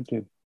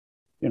imaginative,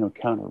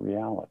 counter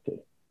reality.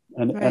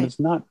 And it's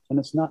not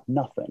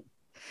nothing.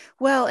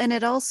 Well, and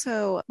it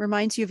also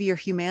reminds you of your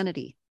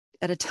humanity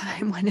at a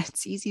time when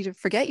it's easy to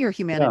forget your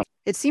humanity. Yeah.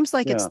 It seems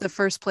like it's the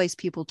first place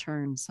people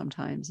turn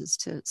sometimes is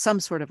to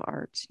some sort of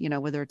art,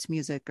 whether it's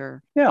music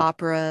or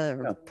opera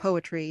or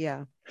poetry.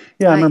 Yeah.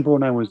 Yeah, I remember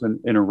when I was in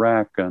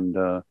Iraq, and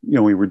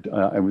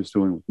I was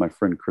doing with my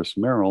friend Chris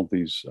Merrill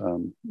these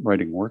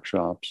writing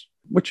workshops,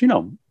 which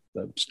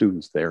the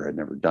students there had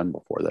never done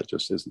before. That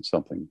just isn't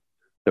something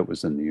that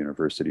was in the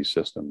university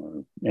system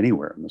or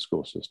anywhere in the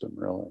school system,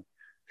 really.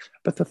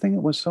 But the thing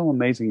that was so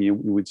amazing, you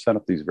would set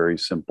up these very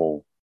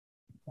simple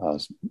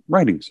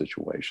writing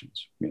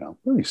situations,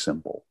 really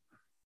simple,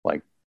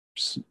 like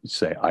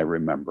say, I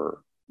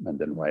remember, and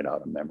then write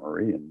out a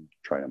memory and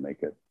try to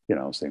make it,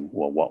 saying,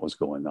 well, what was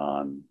going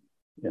on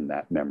in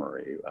that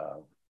memory?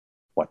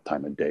 What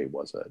time of day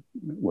was it?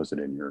 Was it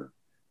in your,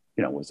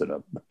 was it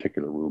a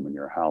particular room in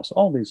your house?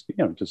 All these,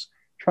 just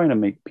trying to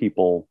make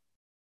people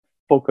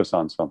focus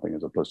on something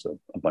as opposed to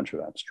a bunch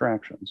of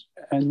abstractions.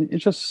 And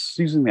it's just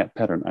using that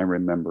pattern. I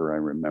remember.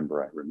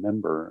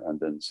 And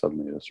then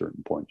suddenly at a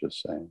certain point,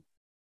 just saying,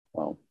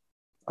 well,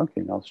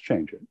 okay, now let's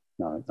change it.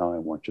 Now I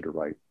want you to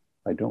write,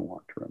 I don't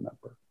want to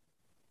remember.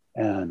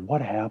 And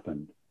what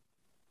happened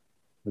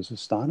was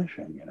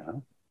astonishing,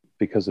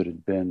 because it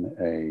had been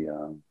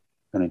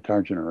an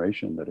entire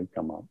generation that had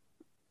come up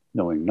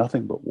knowing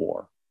nothing but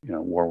war,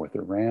 war with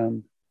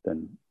Iran,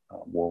 then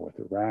war with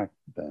Iraq,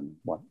 then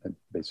what had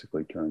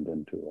basically turned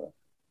into an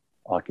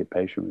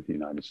occupation with the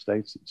United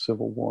States and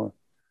civil war.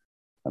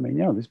 I mean,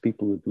 these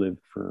people had lived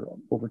for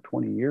over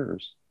 20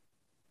 years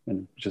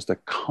in just a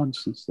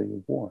constant state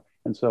of war.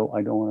 And so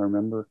I don't want to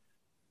remember,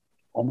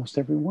 almost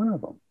every one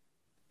of them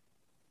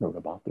wrote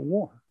about the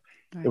war.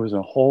 Right. There was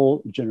a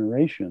whole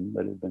generation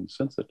that had been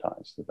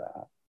sensitized to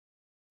that.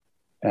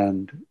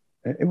 And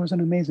it was an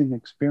amazing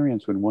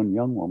experience when one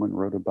young woman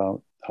wrote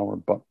about how her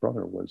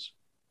brother was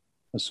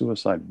a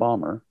suicide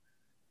bomber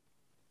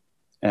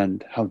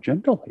and how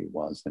gentle he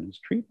was in his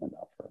treatment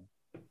of her.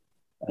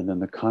 And then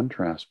the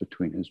contrast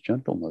between his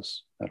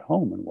gentleness at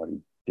home and what he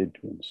did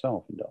to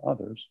himself and to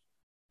others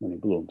when he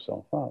blew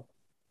himself up.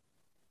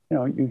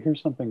 You hear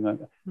something like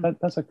that,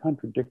 that's a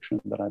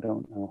contradiction that I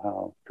don't know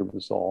how to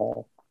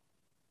resolve,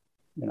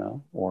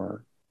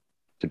 or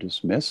to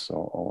dismiss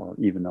or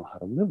even know how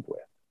to live with,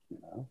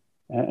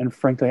 And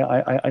frankly,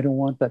 I don't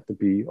want that to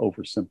be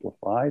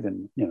oversimplified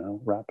and,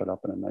 wrap it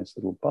up in a nice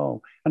little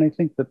bow. And I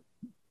think that,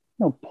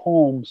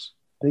 poems,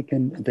 they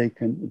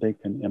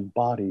can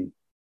embody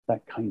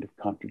that kind of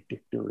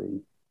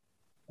contradictory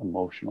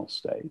emotional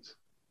states.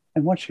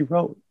 And what she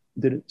wrote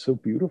did it so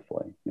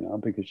beautifully,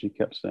 because she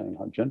kept saying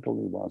how gentle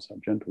he was, how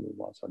gentle he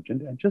was, how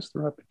gentle, and just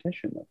the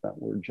repetition of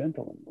that word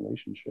gentle in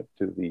relationship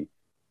to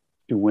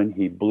when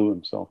he blew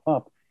himself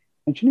up.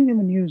 And she didn't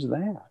even use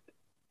that,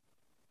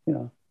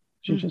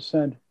 She just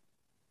said,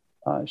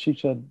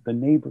 the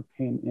neighbor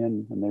came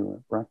in when they were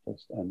at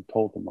breakfast and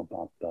told them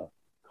about the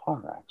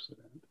car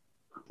accident.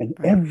 And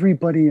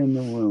everybody in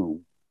the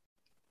room,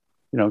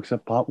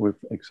 except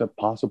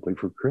possibly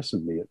for Chris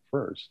and me at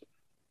first,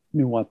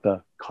 knew what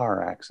the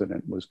car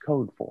accident was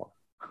code for.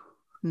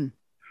 And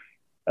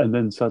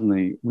then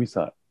suddenly we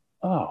thought,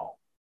 oh,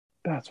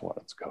 that's what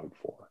it's code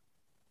for.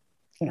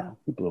 He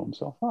blew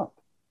himself up.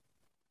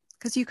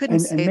 Because you couldn't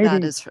say maybe,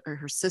 that as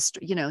her sister,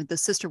 the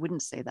sister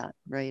wouldn't say that,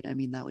 right? I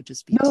mean, that would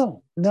just be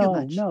too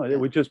much. No, it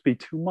would just be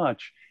too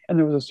much. And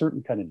there was a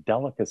certain kind of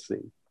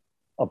delicacy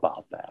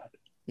about that.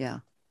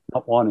 Yeah.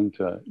 Not wanting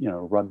to,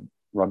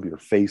 rub your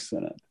face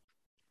in it.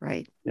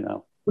 Right.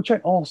 Which I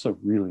also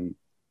really,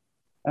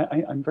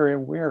 I'm very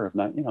aware of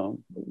not,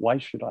 why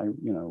should I,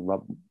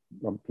 rub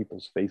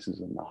people's faces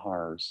in the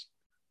horrors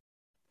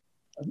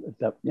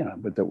that,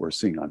 but that we're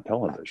seeing on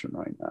television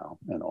right now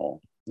and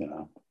all,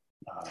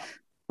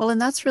 Well,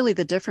 and that's really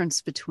the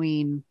difference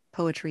between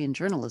poetry and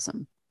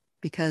journalism,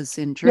 because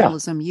in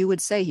journalism, you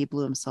would say he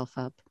blew himself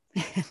up.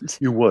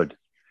 You would.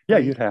 Yeah,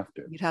 right? You'd have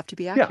to. You'd have to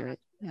be accurate.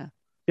 Yeah.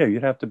 Yeah,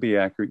 you'd have to be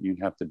accurate.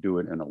 You'd have to do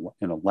it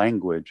in a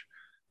language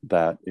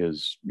that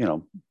is,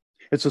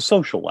 it's a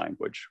social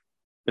language.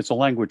 It's a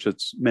language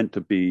that's meant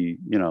to be,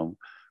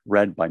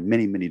 read by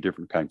many, many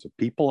different kinds of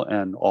people,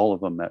 and all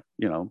of them that,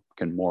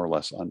 can more or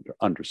less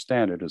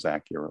understand it as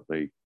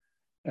accurately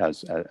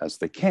as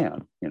they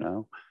can,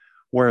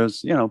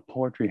 Whereas,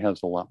 poetry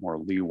has a lot more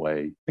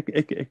leeway.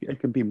 It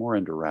can be more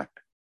indirect.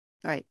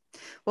 All right.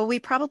 Well, we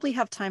probably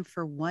have time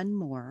for one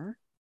more.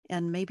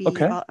 and maybe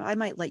Okay. I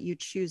might let you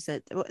choose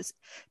it.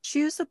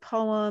 Choose a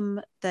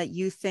poem that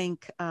you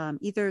think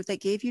either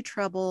that gave you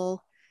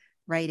trouble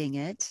writing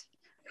it,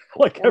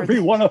 Like or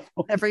every one of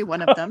every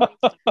one of them.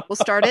 We'll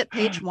start at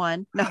page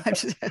one. No, I'm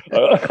just,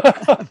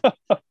 them.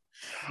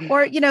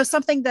 or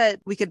something that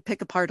we could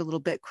pick apart a little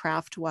bit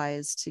craft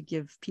wise to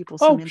give people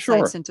some Oh,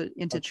 insights sure.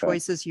 into Okay.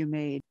 choices you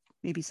made,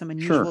 maybe some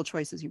unusual Sure.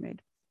 choices you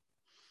made.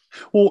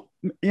 Well,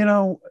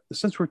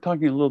 since we're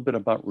talking a little bit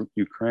about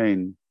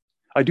Ukraine,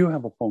 I do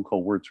have a poem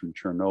called Words from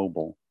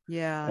Chernobyl,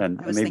 Yeah, and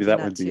I was maybe thinking that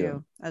that would be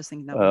too. I was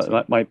thinking that one too.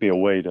 that might be a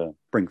way to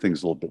bring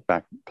things a little bit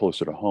back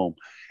closer to home.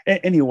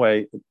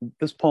 Anyway,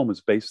 this poem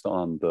is based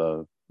on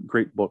the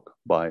great book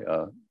by,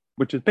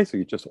 which is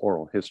basically just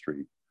oral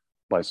history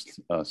by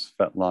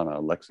Svetlana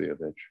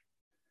Alexievich,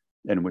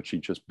 in which she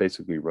just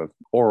basically wrote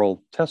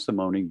oral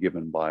testimony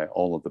given by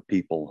all of the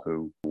people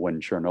who,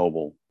 when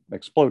Chernobyl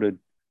exploded,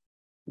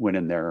 went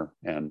in there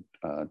and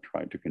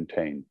tried to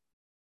contain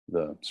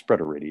the spread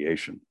of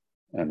radiation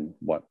and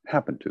what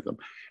happened to them.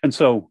 And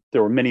so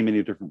there were many,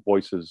 many different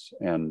voices,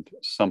 and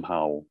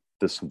somehow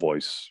this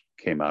voice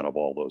came out of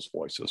all those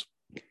voices.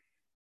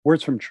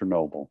 Words from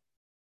Chernobyl.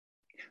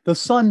 The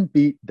sun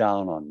beat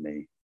down on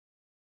me.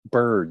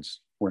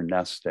 Birds were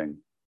nesting.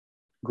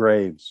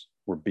 Graves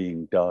were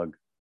being dug.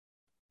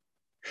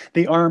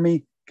 The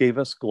army gave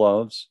us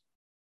gloves,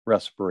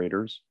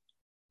 respirators,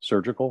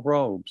 surgical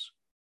robes.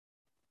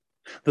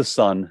 The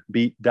sun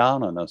beat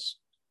down on us.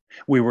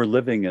 We were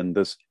living in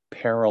this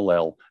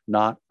parallel,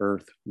 not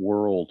Earth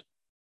world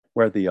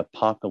where the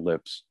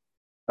apocalypse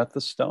at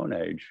the Stone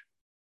Age.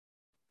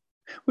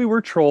 We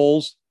were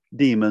trolls,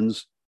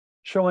 demons,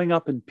 showing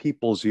up in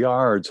people's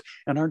yards,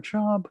 and our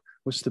job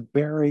was to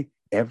bury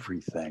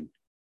everything.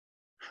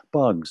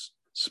 Bugs,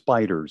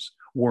 spiders,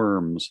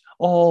 worms,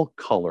 all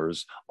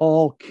colors,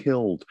 all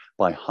killed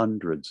by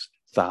hundreds,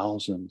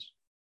 thousands.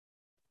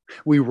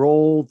 We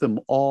rolled them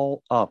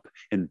all up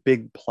in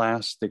big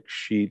plastic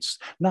sheets,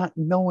 not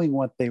knowing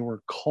what they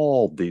were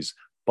called, these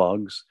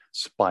bugs,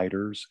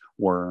 spiders,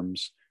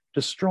 worms,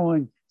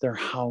 destroying their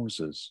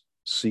houses,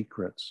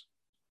 secrets.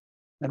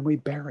 And we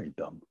buried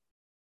them,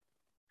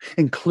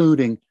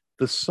 including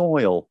the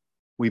soil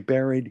we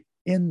buried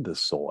in the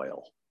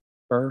soil,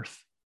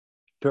 earth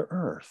to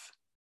earth.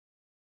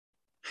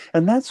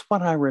 And that's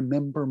what I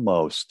remember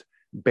most,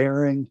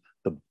 burying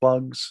the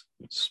bugs,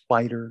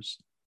 spiders,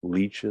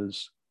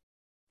 leeches.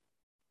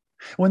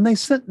 When they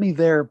sent me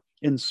there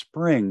in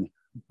spring,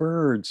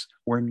 birds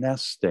were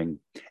nesting.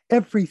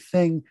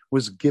 Everything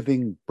was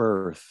giving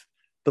birth.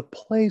 The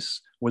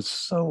place was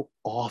so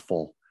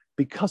awful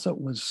because it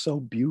was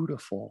so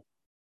beautiful.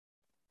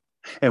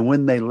 And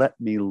when they let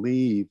me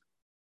leave,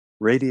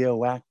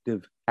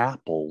 radioactive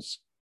apples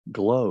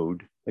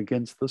glowed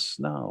against the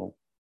snow.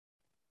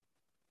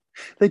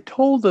 They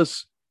told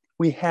us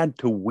we had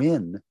to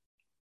win,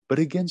 but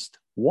against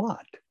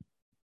what?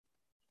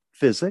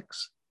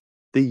 Physics,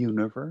 the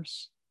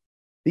universe,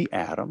 the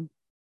atom.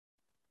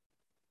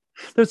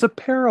 There's a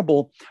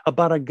parable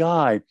about a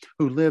guy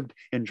who lived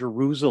in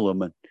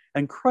Jerusalem,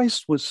 and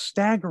Christ was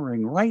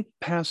staggering right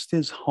past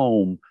his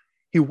home.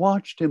 He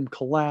watched him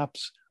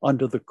collapse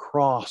under the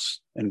cross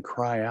and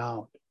cry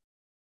out.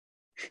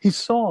 He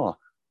saw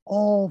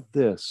all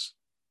this,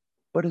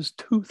 but his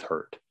tooth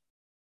hurt,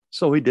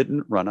 so he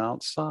didn't run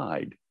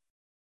outside.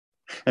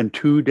 And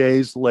 2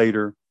 days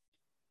later,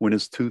 when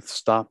his tooth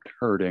stopped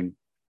hurting,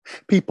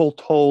 people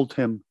told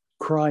him,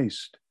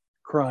 Christ,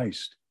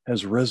 Christ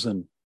has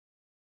risen.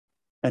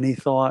 And he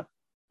thought,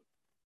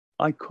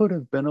 I could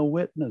have been a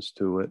witness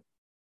to it,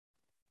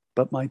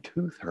 but my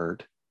tooth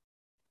hurt.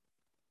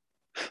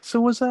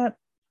 So is that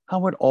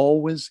how it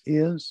always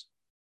is?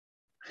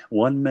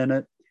 1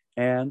 minute,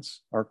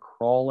 ants are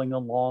crawling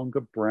along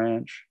a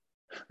branch.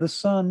 The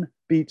sun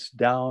beats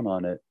down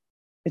on it.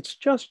 It's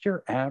just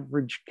your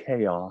average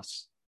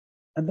chaos.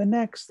 And the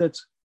next,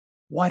 it's,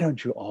 why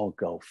don't you all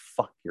go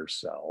fuck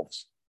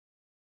yourselves?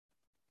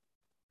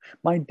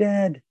 My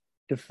dad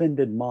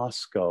defended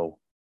Moscow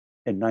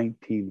in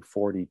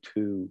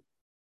 1942.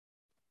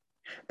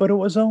 But it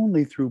was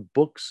only through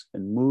books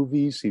and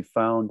movies he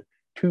found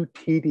too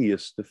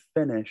tedious to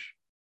finish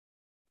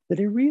that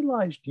he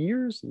realized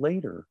years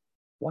later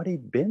what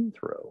he'd been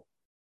through.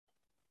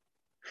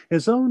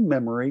 His own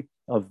memory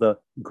of the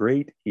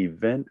great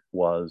event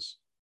was,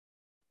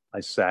 I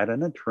sat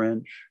in a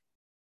trench,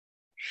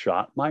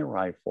 shot my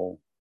rifle,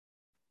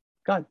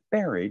 got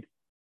buried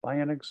by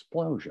an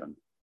explosion.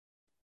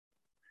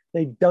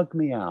 They dug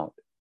me out,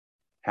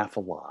 half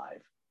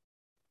alive.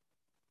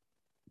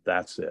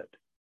 That's it.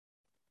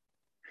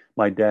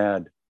 My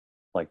dad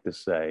liked to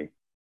say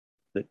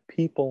that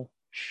people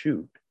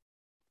shoot,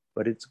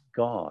 but it's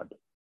God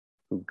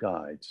who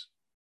guides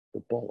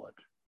the bullet.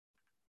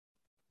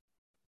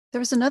 There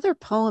was another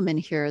poem in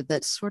here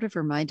that sort of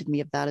reminded me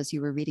of that as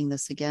you were reading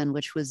this again,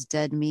 which was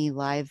Dead Me,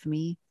 Live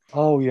Me.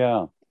 Oh,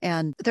 yeah.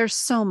 And there's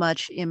so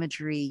much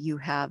imagery you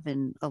have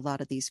in a lot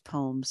of these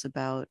poems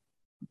about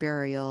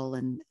burial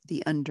and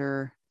the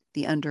under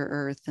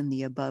earth and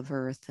the above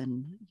earth,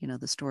 and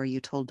the story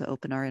you told to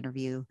open our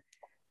interview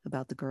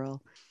about the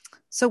girl.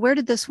 So where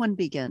did this one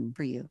begin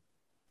for you?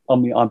 I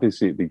mean,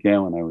 obviously, it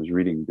began when I was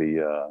reading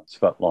the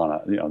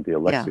Svetlana, the Yeah.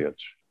 Alexievich Yeah.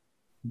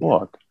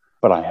 book,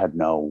 but I had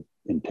no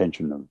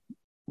intention of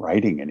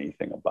writing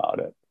anything about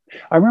it.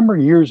 I remember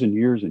years and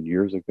years and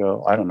years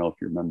ago, I don't know if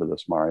you remember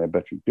this, Mari, I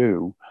bet you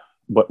do,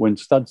 but when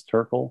Studs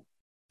Terkel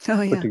Oh,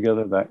 put yeah.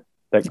 together that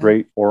Yeah.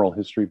 great oral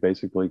history,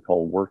 basically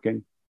called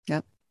Working,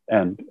 Yep.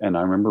 and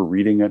I remember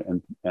reading it,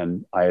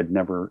 and I had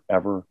never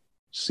ever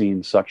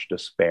seen such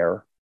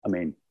despair. I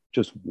mean,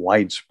 just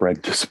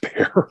widespread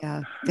despair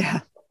Yeah. Yeah.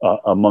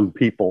 among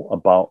people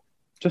about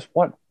just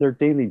what their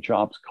daily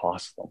jobs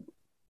cost them,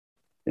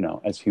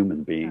 as human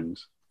Yeah.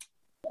 beings.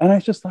 And I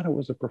just thought it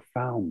was a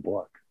profound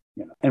book.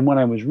 And when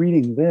I was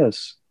reading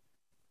this,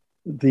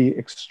 the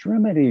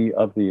extremity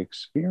of the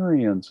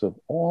experience of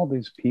all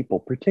these people,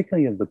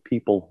 particularly of the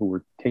people who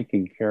were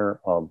taking care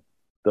of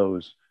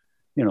those,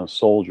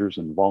 soldiers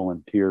and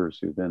volunteers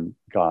who then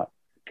got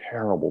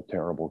terrible,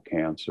 terrible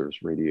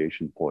cancers,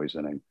 radiation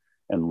poisoning,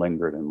 and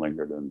lingered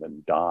and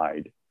then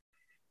died.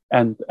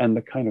 And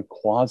the kind of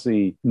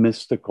quasi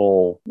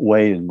mystical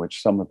way in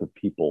which some of the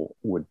people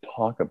would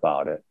talk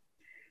about it,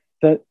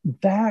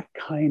 that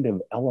kind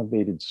of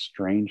elevated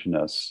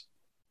strangeness,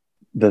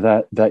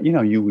 that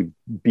you would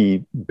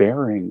be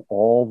bearing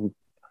all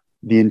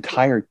the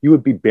entire, you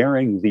would be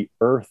bearing the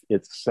earth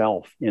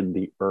itself in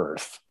the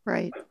earth.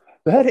 Right.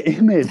 That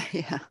image,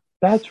 Yeah.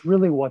 that's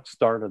really what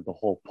started the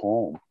whole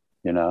poem.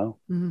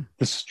 Mm.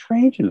 The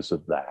strangeness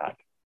of that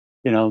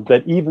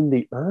even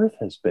the earth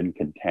has been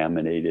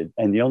contaminated,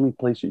 and the only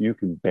place that you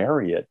can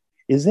bury it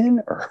is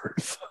in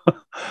earth.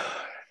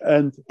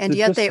 and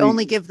Yet they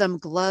only give them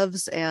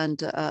gloves and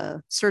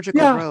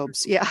surgical yeah,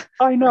 robes. Yeah.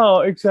 I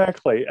know,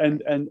 exactly.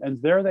 And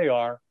there they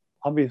are,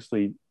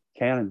 obviously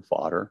cannon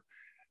fodder,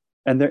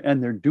 and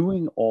they're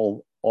doing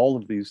all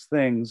of these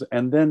things,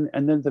 and then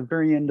at the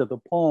very end of the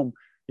poem,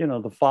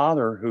 the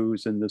father,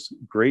 who's in this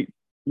great,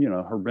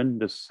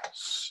 horrendous,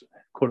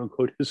 quote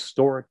unquote,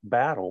 historic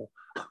battle.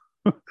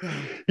 Yeah.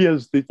 He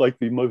has the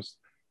most,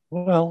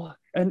 well,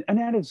 and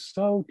that is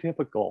so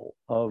typical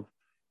of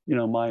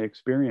my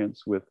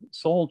experience with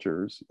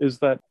soldiers, is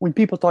that when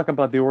people talk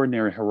about the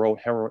ordinary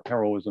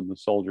heroism of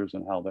soldiers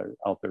and how they're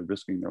out there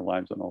risking their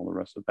lives and all the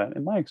rest of that,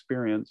 in my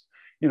experience,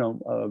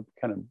 kind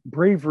of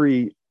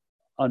bravery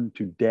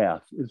unto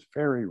death is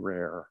very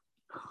rare.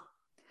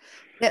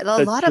 Yeah, a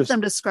That's lot of just,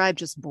 them describe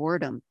just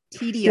boredom, yeah,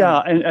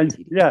 tedium.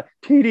 and yeah,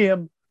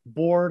 tedium,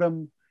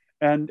 boredom,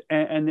 and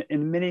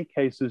in many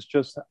cases,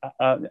 just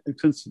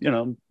since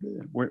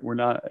we're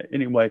not,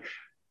 anyway.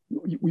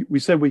 We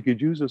said we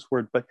could use this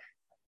word, but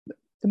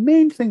the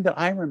main thing that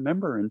I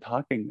remember in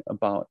talking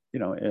about,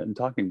 and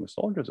talking with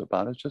soldiers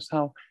about, is just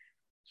how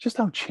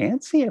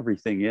chancy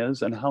everything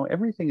is, and how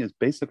everything is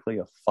basically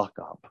a fuck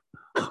up.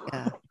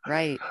 Yeah.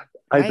 Right.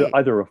 either Right.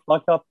 either a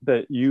fuck up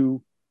that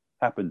you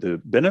happen to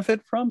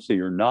benefit from, so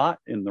you're not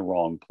in the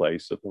wrong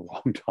place at the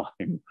wrong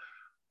time,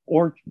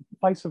 or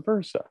vice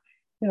versa.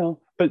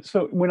 But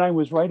so when I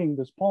was writing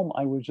this poem,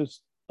 I was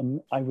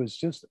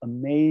just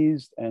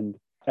amazed, and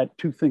at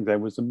two things. I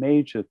was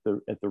amazed at the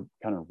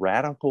kind of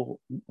radical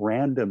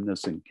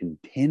randomness and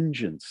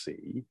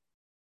contingency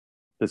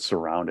that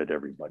surrounded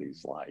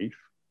everybody's life.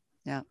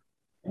 Yeah.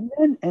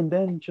 And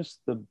then just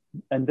the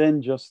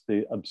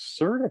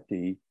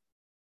absurdity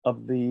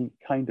of the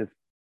kind of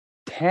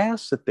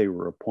tasks that they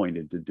were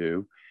appointed to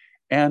do,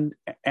 and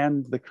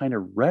the kind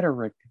of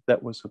rhetoric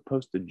that was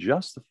supposed to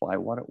justify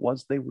what it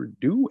was they were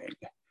doing,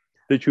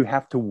 that you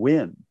have to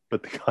win.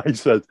 But the guy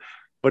says,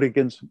 but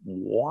against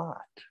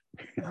what?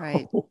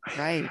 Right.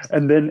 Right.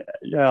 And then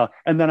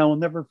I will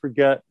never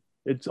forget,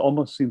 it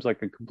almost seems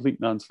like a complete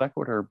non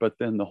sequitur, but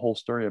then the whole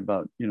story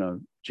about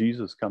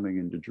Jesus coming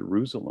into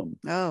Jerusalem,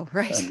 Oh,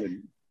 right. and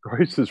then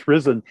Christ is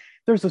risen.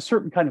 There's a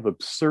certain kind of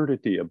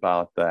absurdity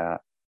about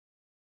that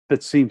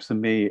seems to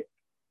me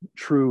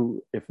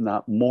true, if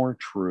not more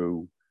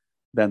true,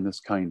 than this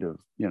kind of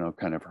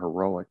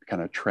heroic,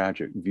 kind of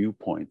tragic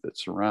viewpoint that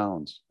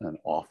surrounds an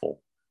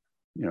awful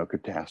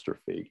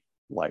catastrophe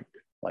like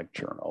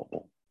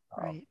Chernobyl.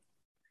 Right.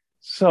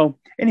 So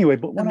anyway,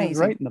 but when I was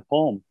Amazing. writing the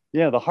poem,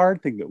 the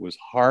thing that was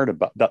hard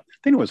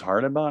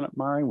about it,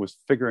 Mari, was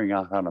figuring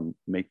out how to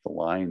make the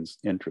lines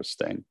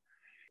interesting.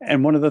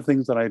 And one of the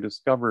things that I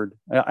discovered,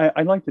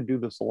 I like to do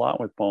this a lot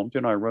with poems.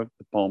 I wrote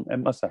the poem, it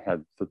must have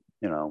had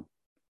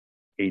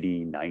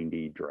 80,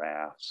 90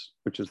 drafts,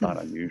 which is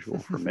not unusual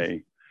for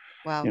me.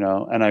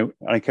 Wow. And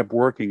I kept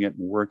working it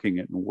and working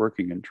it and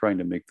working and trying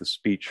to make the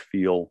speech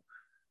feel,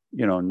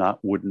 not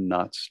wooden,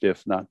 not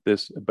stiff, not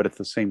this, but at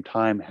the same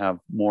time have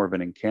more of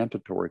an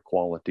incantatory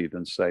quality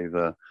than, say,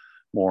 the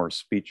more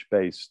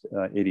speech-based,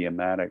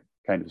 idiomatic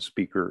kind of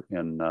speaker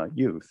in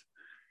youth.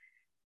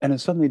 And it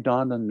suddenly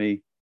dawned on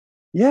me,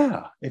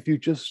 if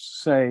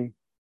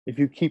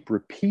you keep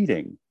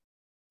repeating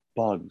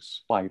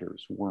bugs,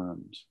 spiders,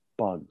 worms,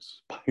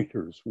 bugs,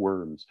 spiders,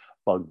 worms,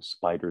 bugs,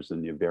 spiders,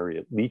 and the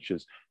various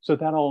leeches. So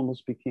that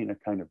almost became a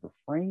kind of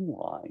refrain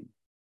line.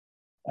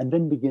 And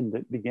then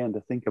began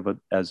to think of it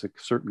as a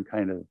certain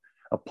kind of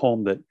a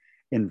poem that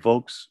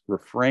invokes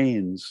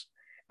refrains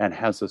and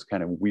has this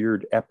kind of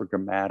weird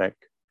epigrammatic,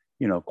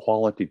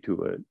 quality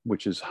to it,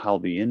 which is how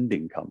the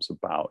ending comes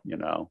about, as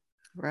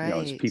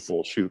Right.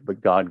 people shoot,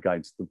 but God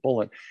guides the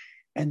bullet.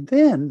 And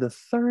then the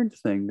third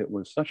thing that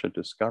was such a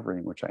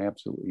discovery, which I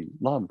absolutely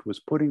loved, was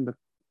putting the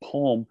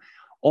poem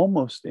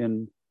almost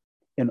in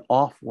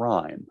off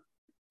rhyme,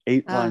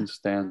 8-line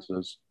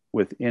stanzas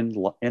with end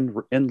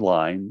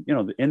line,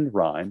 the end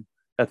rhyme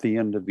at the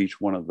end of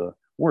each one of the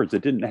words.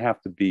 It didn't have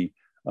to be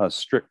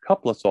strict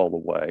couplets all the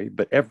way,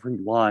 but every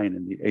line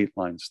in the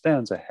 8-line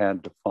stanza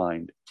had to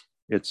find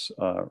its,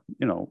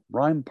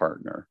 rhyme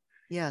partner.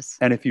 Yes.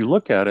 And if you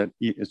look at it,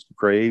 it's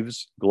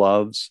graves,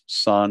 gloves,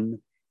 sun,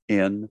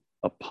 in,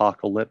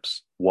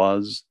 apocalypse,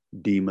 was,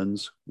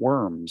 demons,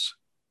 worms.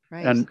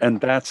 Right. And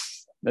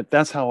that's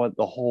how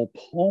the whole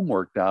poem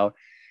worked out.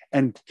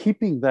 And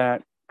keeping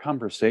that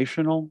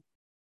conversational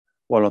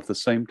while at the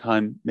same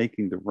time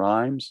making the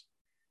rhymes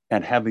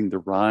and having the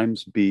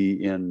rhymes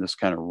be in this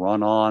kind of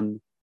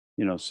run-on,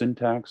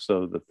 syntax,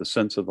 so that the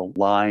sense of the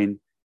line,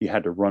 you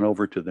had to run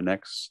over to the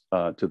next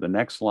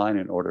line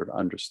in order to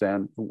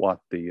understand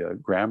what the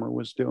grammar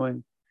was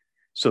doing.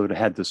 So it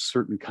had this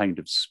certain kind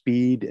of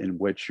speed in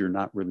which you're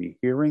not really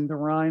hearing the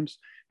rhymes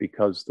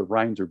because the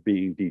rhymes are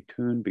being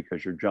detuned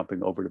because you're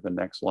jumping over to the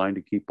next line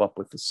to keep up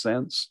with the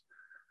sense.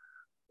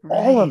 Right.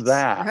 All of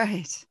that,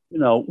 right.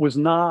 Was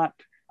not,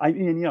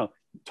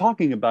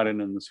 talking about it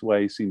in this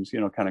way seems,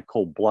 kind of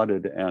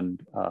cold-blooded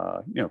and,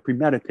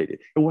 premeditated.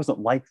 It wasn't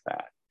like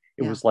that.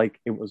 It was like,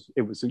 it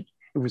was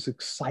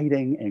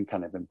exciting and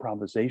kind of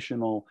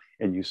improvisational,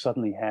 and you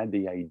suddenly had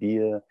the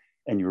idea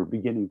and you were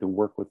beginning to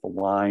work with the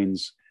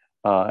lines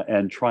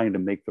and trying to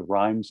make the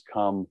rhymes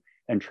come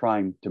and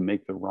trying to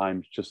make the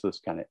rhymes just this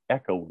kind of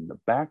echo in the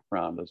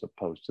background as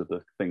opposed to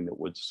the thing that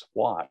would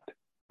swat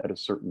at a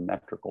certain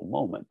metrical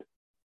moment.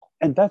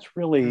 And that's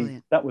really,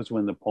 brilliant. That was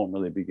when the poem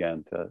really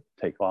began to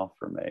take off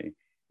for me,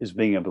 is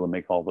being able to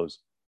make all those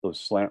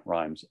slant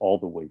rhymes all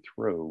the way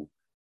through.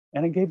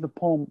 And it gave the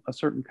poem a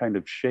certain kind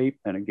of shape,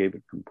 and it gave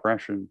it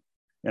compression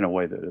in a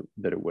way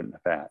that it wouldn't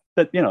have had.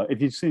 That,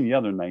 if you've seen the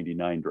other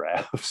 99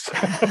 drafts.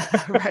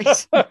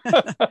 Right.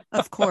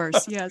 Of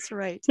course. Yes,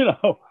 right.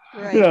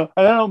 Right. And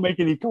I don't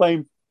make any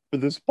claim for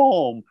this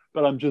poem,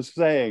 but I'm just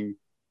saying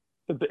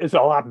that it's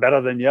a lot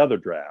better than the other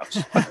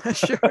drafts.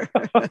 Sure.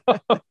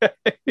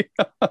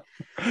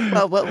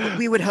 Well,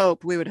 we would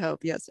hope,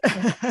 yes.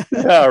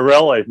 Yeah,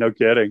 really. No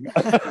kidding.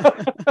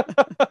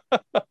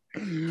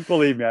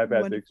 Believe me, I've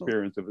had the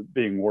experience of it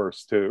being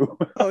worse too.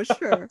 Oh,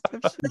 sure.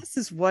 This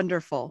is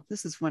wonderful.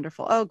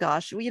 Oh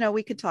gosh,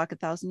 we could talk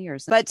 1,000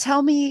 years. But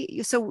tell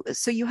me, so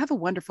you have a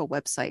wonderful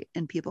website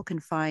and people can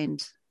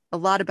find a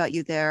lot about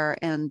you there,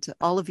 and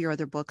all of your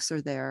other books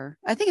are there.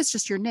 I think it's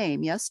just your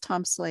name, yes?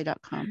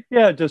 TomSleigh.com.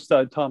 Yeah, just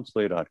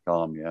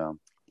TomSleigh.com, yeah.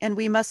 And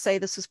we must say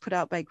this was put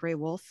out by Grey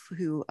Wolf,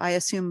 who I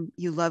assume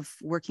you love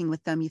working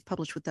with them. You've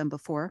published with them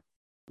before.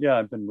 Yeah,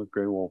 I've been with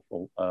Grey Wolf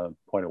for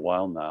quite a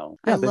while now.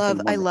 Yeah,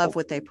 I love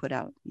what they put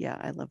out. Yeah,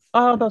 I love.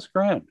 Oh, that's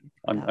great.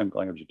 I'm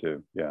glad you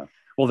do. Yeah.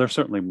 Well,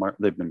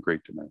 they've been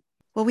great to me.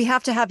 Well, we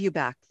have to have you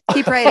back.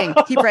 Keep writing.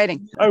 Keep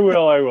writing. I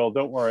will.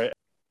 Don't worry.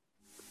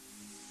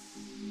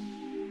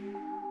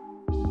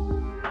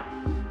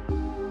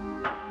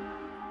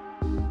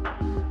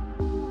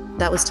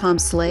 That was Tom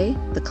Sleigh.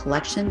 The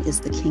collection is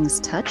The King's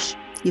Touch.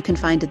 You can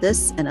find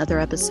this and other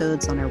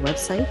episodes on our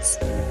websites.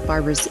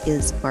 Barbara's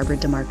is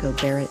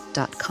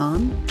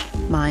barbarademarcobarrett.com.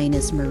 Mine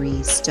is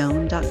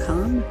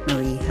mariestone.com.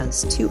 Marie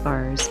has 2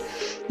 R's.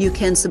 You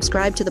can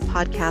subscribe to the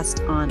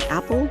podcast on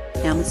Apple,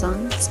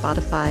 Amazon,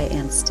 Spotify,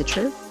 and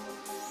Stitcher.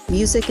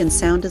 Music and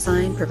sound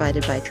design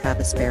provided by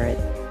Travis Barrett.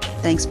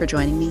 Thanks for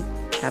joining me.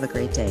 Have a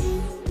great day.